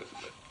 Sir,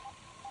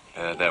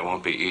 that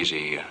won't be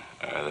easy.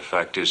 The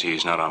fact is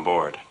he's not on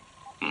board.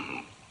 Mm-hmm.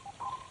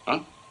 Huh?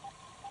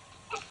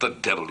 What the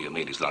devil do you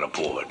mean he's not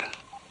aboard?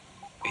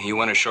 He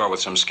went ashore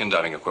with some skin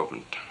diving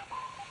equipment.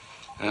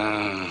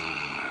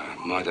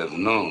 Might have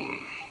known.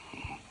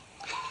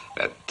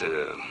 That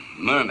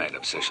mermaid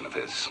obsession of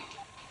his.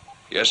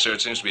 Yes, sir,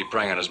 it seems to be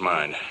preying on his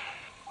mind.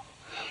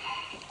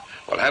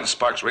 Well, have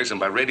Sparks race him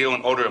by radio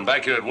and order him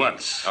back here at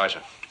once. All right,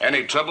 sir.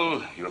 Any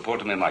trouble, you report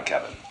to me in my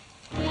cabin.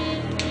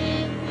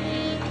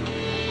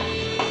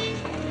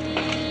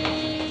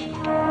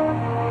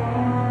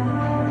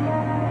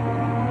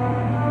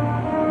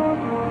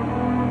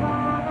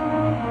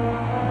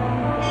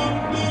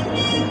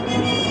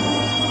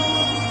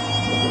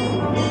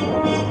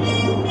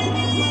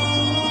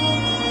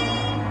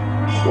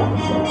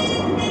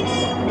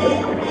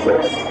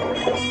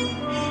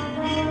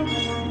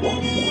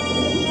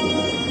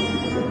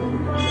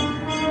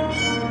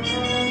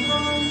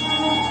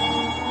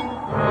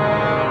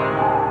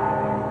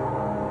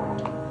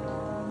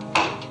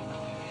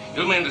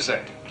 You mean to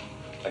say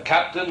the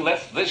captain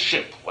left this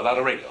ship without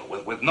a radio,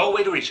 with no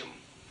way to reach him?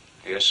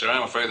 Yes, sir,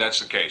 I'm afraid that's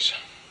the case.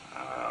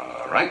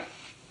 All right.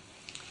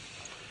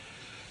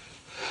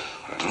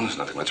 Well, there's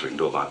nothing much we can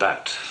do about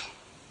that.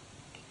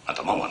 At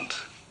the moment.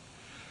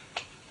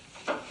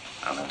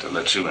 I'll have to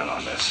let you in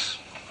on this.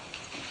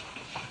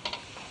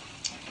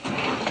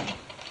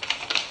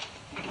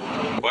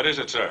 What is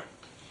it, sir?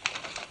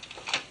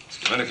 It's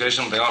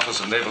communication with the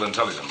Office of Naval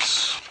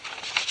Intelligence.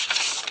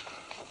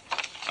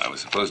 I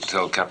was supposed to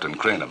tell Captain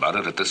Crane about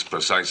it at this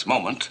precise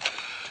moment,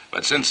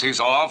 but since he's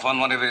off on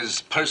one of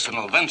his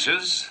personal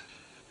ventures,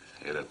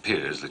 it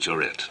appears that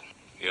you're it.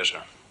 Yes,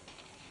 sir.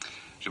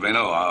 As you may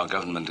know, our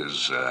government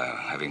is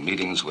having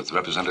meetings with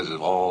representatives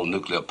of all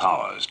nuclear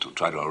powers to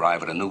try to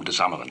arrive at a new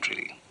disarmament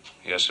treaty.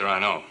 Yes, sir, I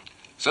know.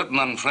 Certain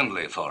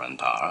unfriendly foreign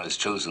power has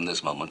chosen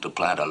this moment to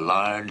plant a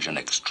large and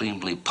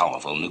extremely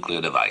powerful nuclear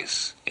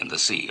device in the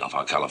sea off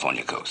our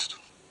California coast.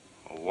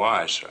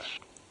 Why, sir?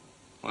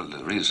 Well,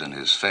 the reason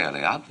is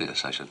fairly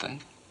obvious, I should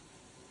think.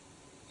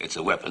 It's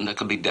a weapon that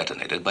could be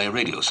detonated by a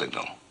radio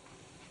signal.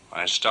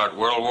 I start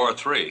World War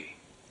III.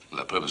 Well,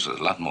 the purpose is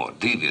a lot more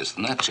devious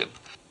than that, Chip.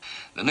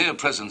 The mere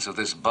presence of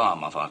this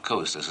bomb off our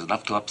coast is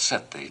enough to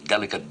upset the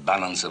delicate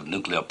balance of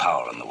nuclear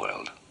power in the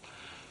world.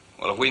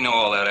 Well, if we know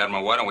all that,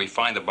 Admiral, why don't we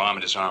find the bomb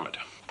and disarm it?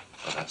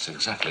 Well, that's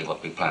exactly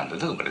what we plan to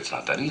do, but it's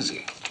not that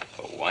easy.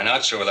 Well, why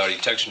not, sir? With our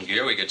detection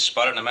gear, we get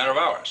spotted in a matter of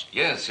hours.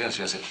 Yes.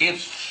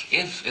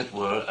 If it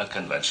were a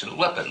conventional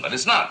weapon, but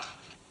it's not.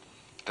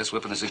 This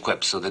weapon is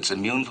equipped so that it's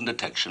immune from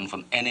detection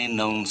from any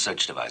known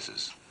search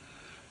devices.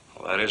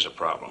 Well, that is a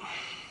problem.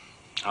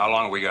 How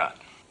long have we got?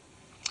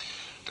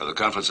 Till the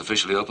conference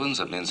officially opens,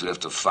 that means we have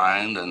to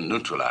find and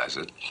neutralize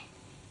it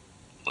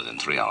within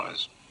 3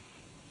 hours.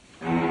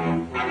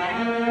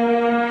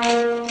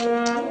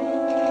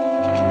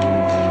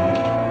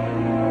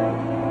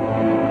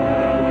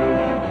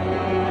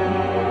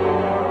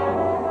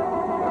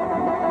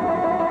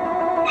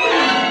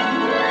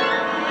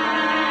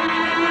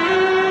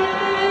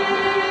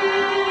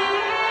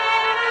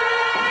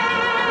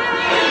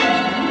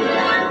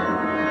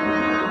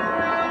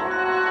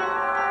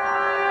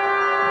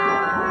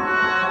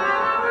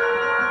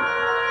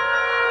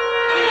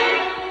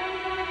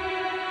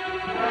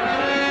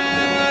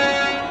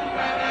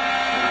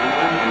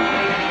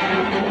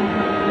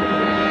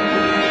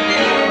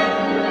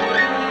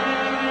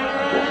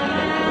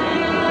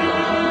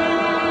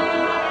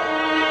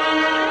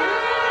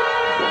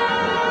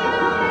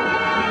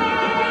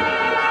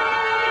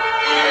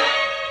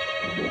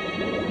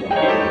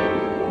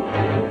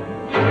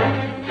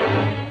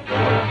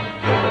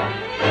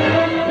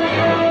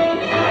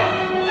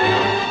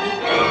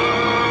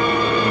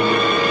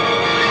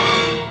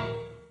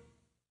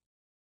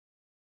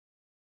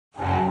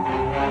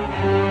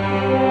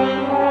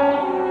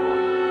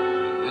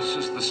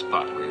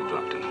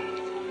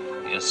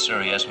 Yes,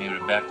 sir. He asked me to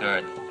be back there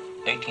at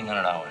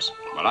 1800 hours.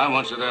 Well, I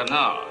want you there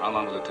now. How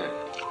long will it take?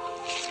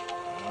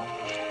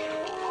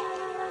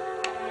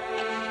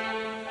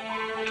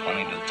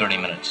 20 to 30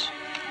 minutes.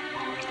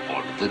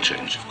 Order the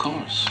change, of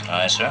course.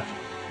 Aye, sir.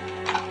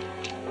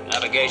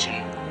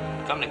 Navigation.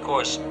 Company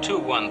course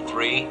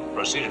 213.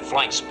 Proceed at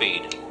flight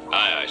speed.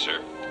 Aye,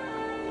 sir.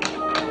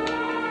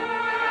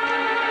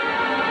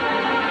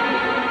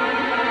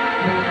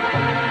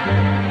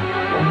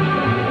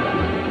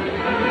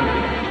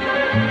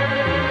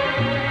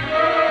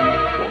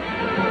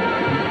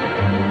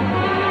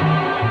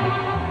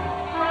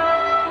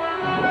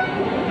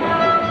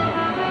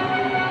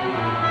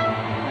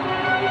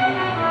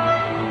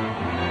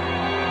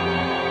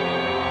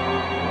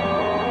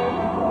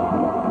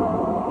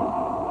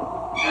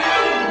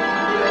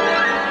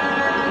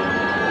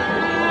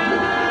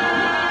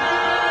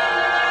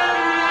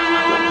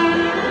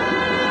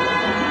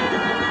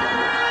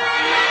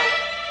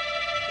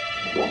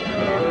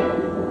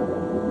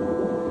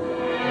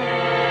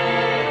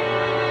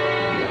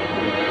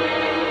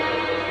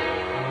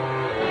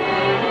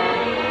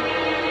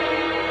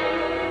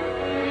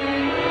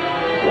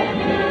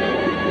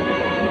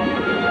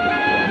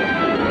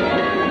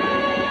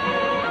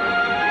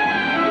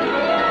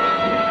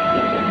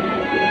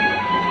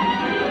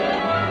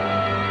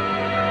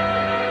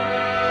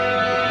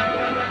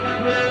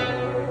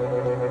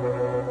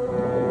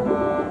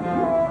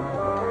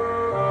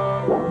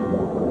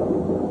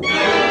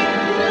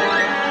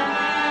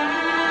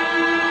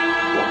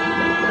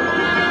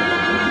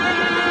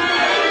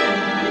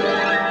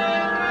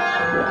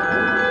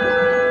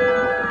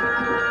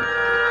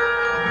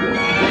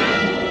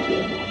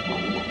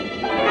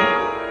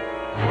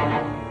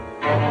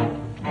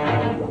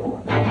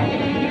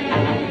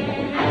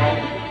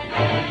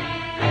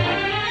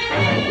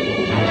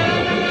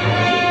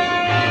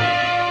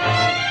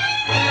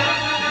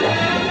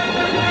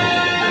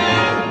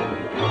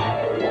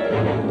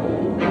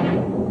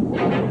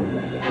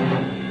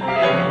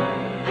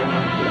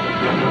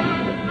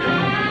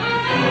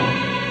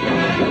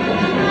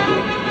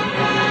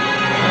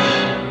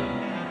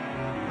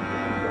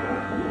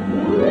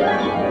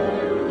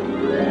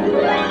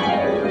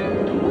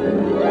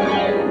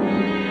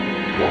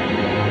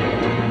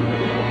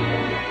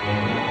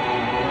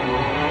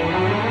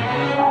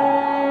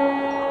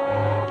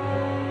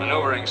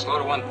 bearing. Slow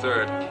to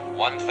 1/3.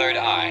 1/3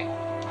 I.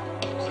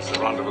 Is this the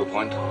rendezvous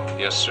point?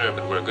 Yes, sir,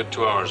 but we're a good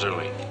 2 hours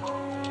early.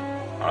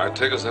 All right,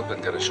 take us up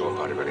and get a shore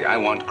party ready. I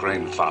want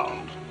Crane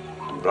found.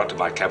 Brought to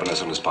my cabin as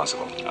soon as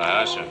possible.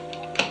 Aye, sir.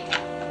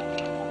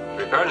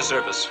 Prepare to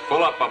surface.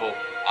 Full up, Bubble.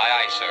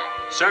 Aye, sir.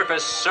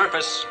 Surface,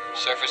 surface.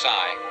 Surface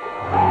I.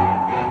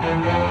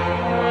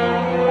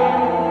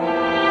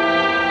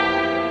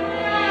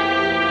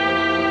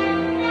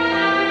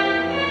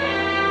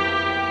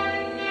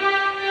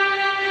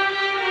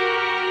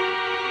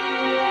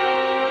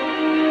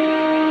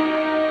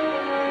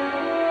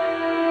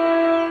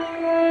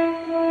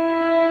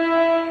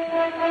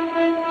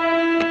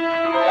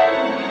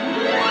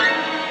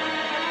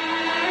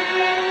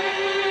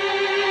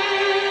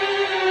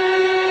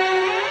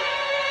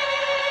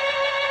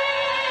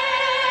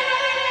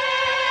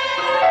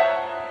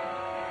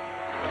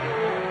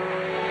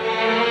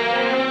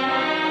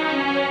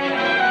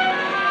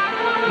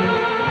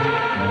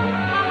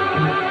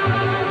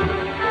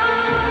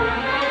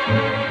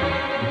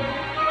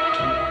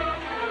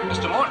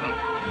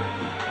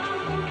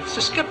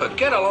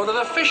 Get a load of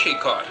the fish he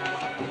caught.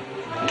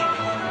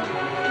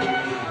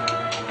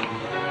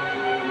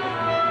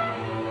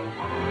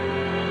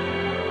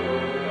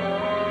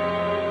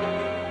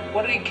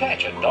 What did he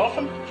catch, a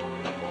dolphin?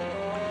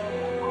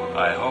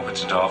 I hope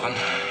it's a dolphin.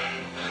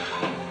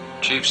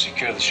 Chief,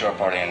 secure the shore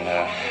party and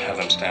have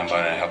them stand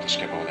by to help the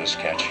skipper with his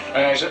catch.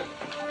 Aye, sir.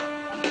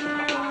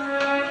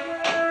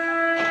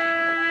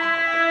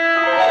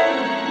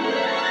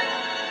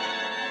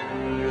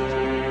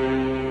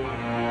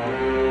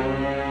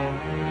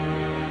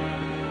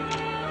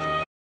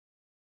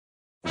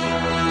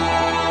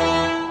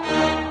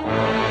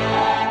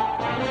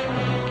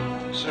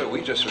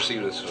 We just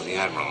received this from the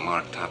Admiral,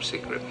 marked top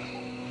secret.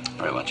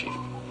 Very well, Chief.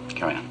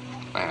 Carry on.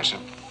 Aye, sir.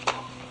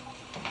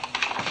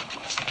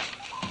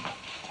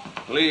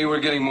 Lee, we're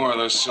getting more of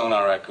those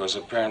sonar echoes.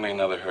 Apparently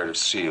another herd of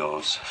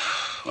seals.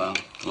 Well,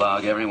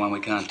 log everyone we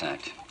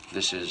contact.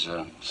 This is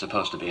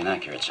supposed to be an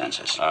accurate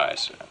census. Aye,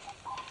 sir.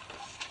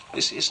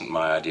 This isn't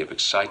my idea of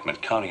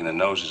excitement, counting the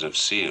noses of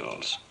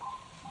seals.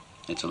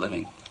 It's a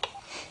living.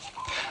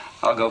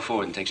 I'll go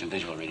forward and take some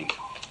visual readings.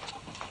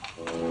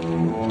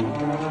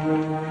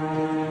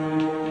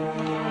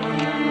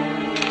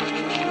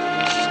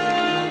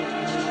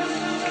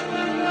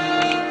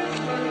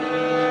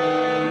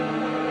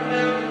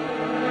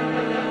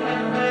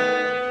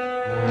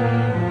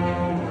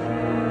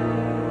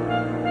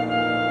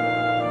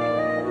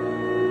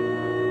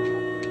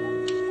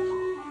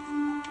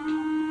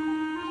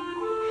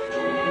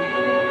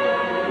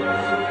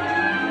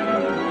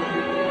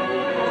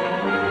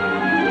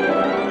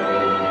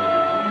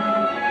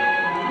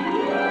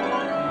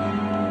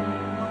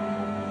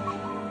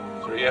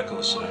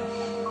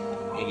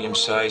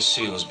 Medium-sized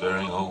seals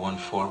bearing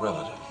 014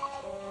 relative.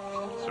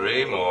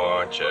 3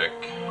 more, check.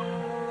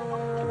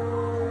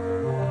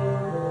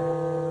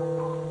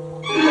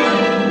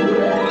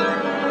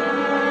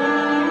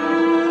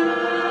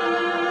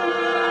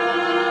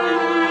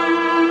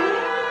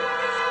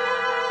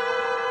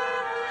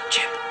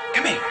 Chip,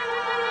 come here.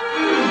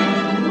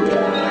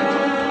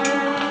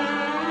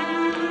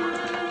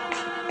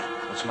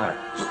 What's the matter?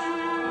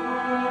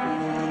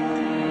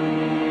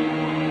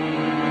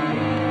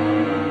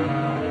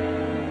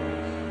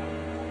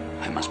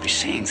 Must be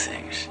seeing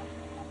things.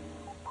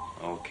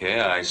 Okay,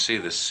 I see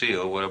the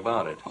seal. What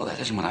about it? Well, that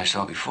isn't what I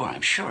saw before.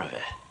 I'm sure of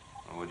it.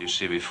 What did you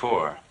see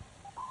before?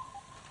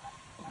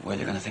 Well,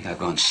 they're going to think I've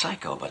gone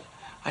psycho, but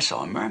I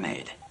saw a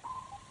mermaid.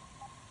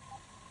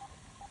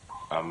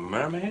 A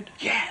mermaid?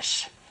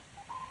 Yes.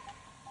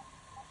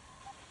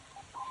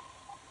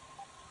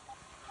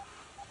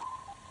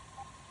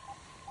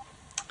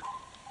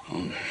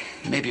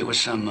 Maybe it was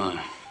some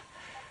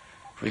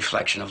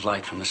reflection of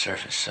light from the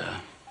surface.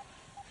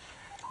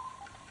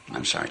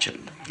 I'm sorry, Chip.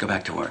 Go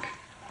back to work.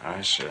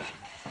 Aye, sir.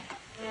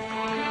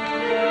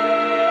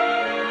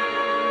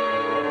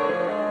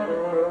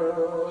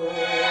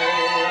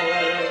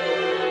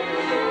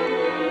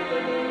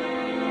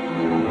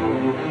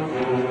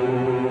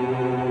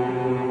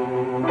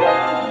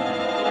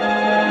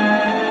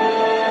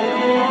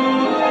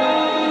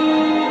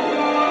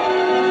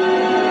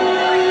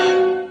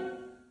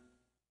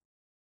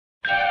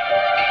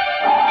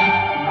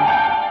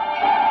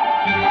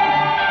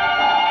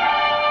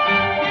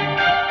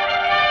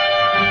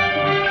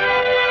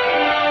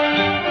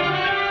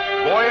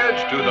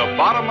 To the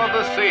Bottom of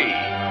the Sea,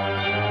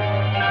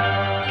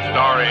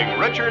 starring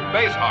Richard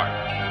Basehart,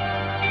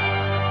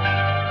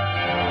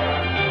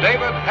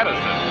 David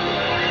Hedison,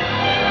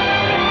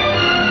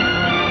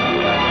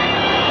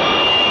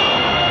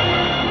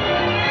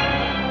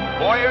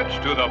 Voyage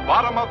to the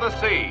Bottom of the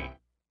Sea.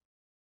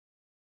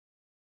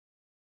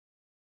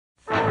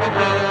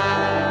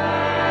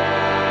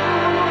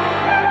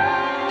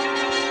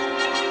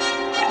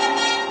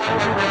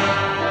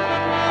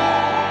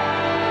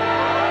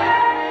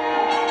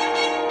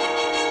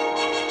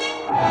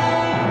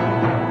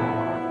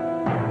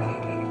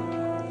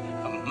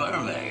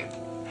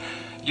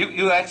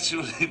 You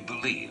actually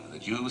believe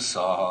that you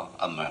saw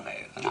a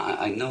mermaid?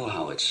 I know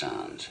how it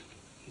sounds,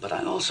 but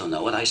I also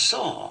know what I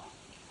saw.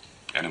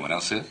 Anyone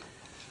else see it?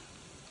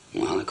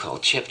 Well, I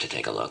called Chip to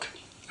take a look.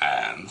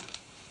 And?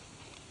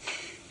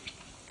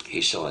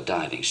 He saw a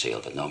diving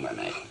seal, but no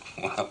mermaid.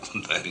 Well,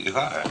 there you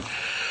are.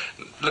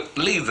 Look,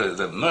 Lee,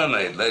 the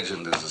mermaid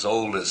legend is as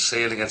old as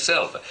sailing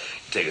itself.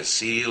 You take a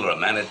seal or a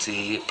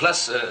manatee,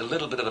 plus a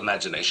little bit of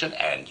imagination,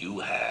 and you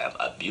have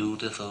a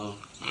beautiful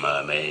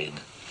mermaid.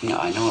 No,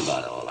 I know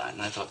about all that,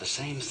 and I thought the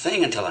same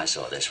thing until I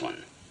saw this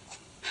one.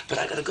 But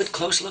I got a good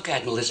close look,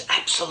 Admiral. There's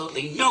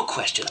absolutely no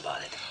question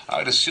about it. All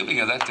right, assuming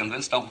you're that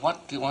convinced, now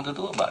what do you want to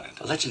do about it?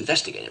 Well, let's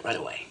investigate it right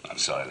away. I'm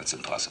sorry, that's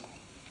impossible.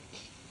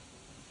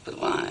 But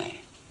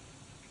why?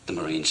 The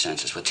marine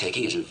census we're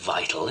taking isn't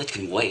vital. It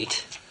can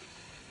wait.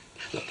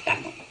 Look,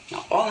 Admiral,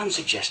 now all I'm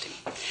suggesting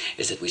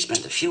is that we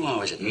spend a few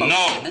hours at most.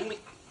 No! And then we...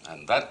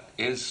 And that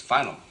is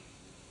final.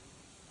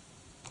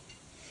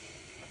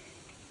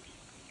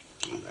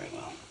 Oh, very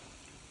well.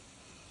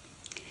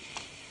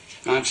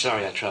 I'm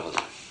sorry I troubled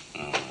you.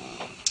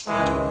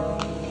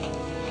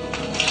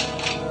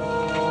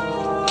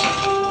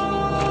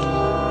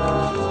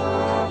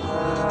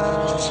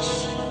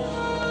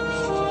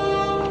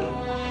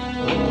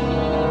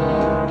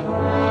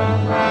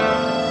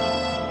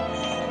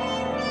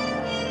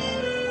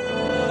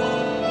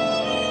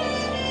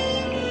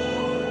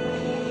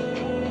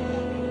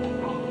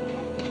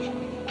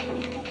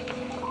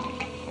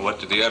 What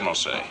did the Admiral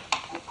say?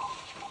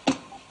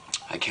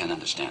 I can't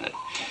understand it.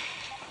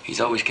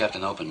 He's always kept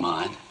an open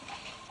mind.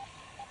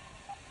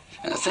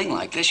 And a thing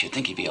like this, you'd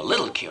think he'd be a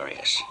little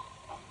curious.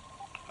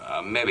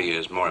 Maybe he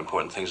has more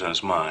important things on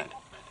his mind.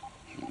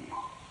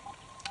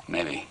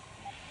 Maybe.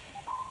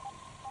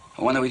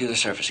 When do we do the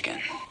surface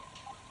again?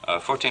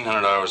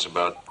 1,400 hours,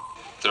 about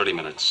 30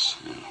 minutes.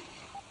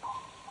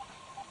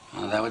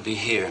 Well, that would be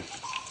here,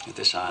 at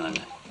this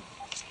island.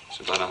 It's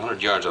about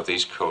 100 yards off the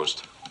east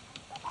coast.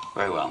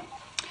 Very well.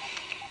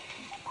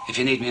 If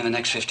you need me in the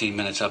next 15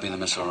 minutes, I'll be in the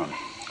missile room.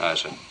 Aye,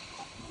 sir.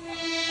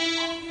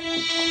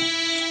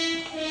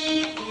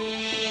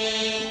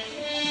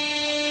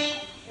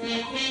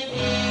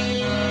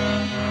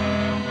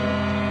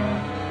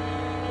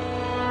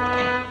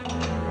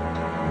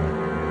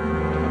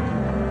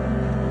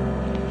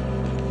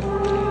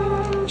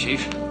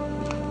 Chief?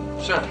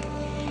 Sir.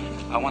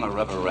 I want a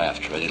rubber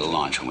raft ready to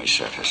launch when we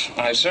surface.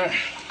 Aye, sir.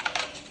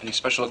 Any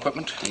special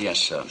equipment? Yes,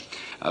 sir.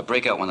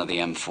 Break out one of the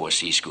M4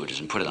 sea scooters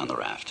and put it on the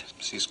raft.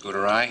 Sea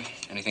scooter eye.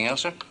 Anything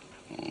else, sir?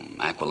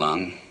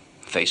 Aqualung,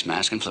 face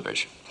mask, and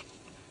flippers.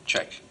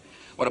 Check.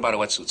 What about a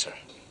wetsuit, sir?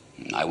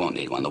 I won't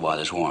need one. The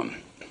water's warm.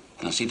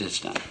 Now see that it's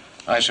done.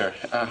 Aye, sir.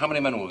 How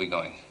many men will be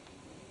going?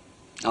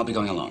 I'll be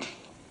going alone.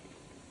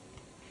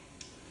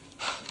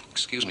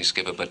 Excuse me,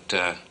 Skipper, but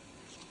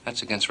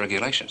that's against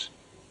regulations.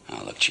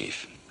 Now, look,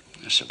 Chief.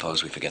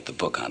 Suppose we forget the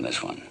book on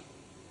this one.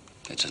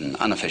 It's an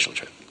unofficial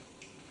trip.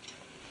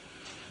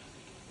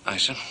 Aye,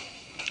 sir.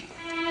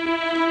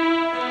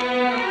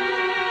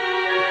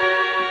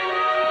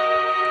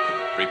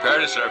 Prepare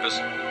to surface.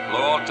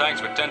 Blow all tanks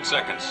for 10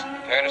 seconds.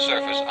 Prepare to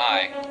surface.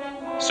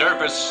 Aye.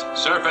 Surface.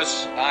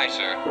 Surface. Aye,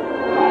 sir.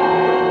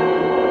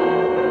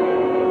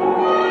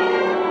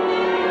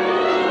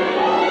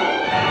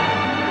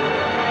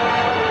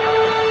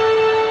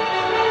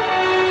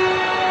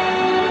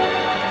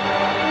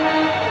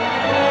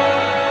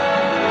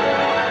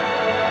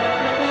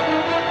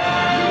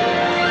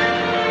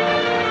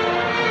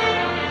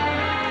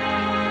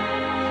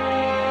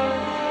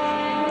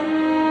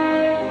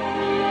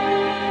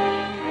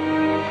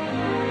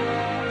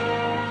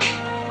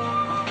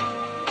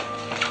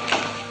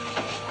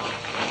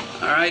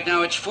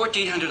 Now it's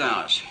 1,400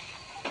 hours.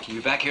 Can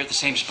you be back here at the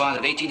same spot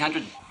at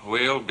 1,800?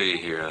 We'll be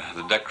here.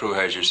 The deck crew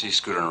has your sea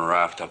scooter and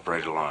raft up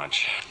ready to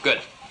launch. Good.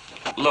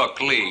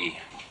 Look, Lee,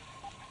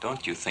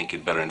 don't you think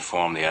you'd better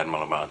inform the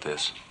Admiral about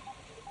this?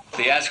 If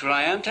he asks where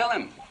I am, tell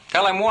him.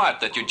 Tell him what?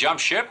 That you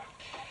jumped ship?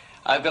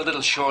 I've got a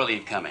little shore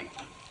leave coming.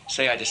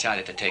 Say I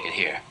decided to take it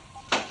here.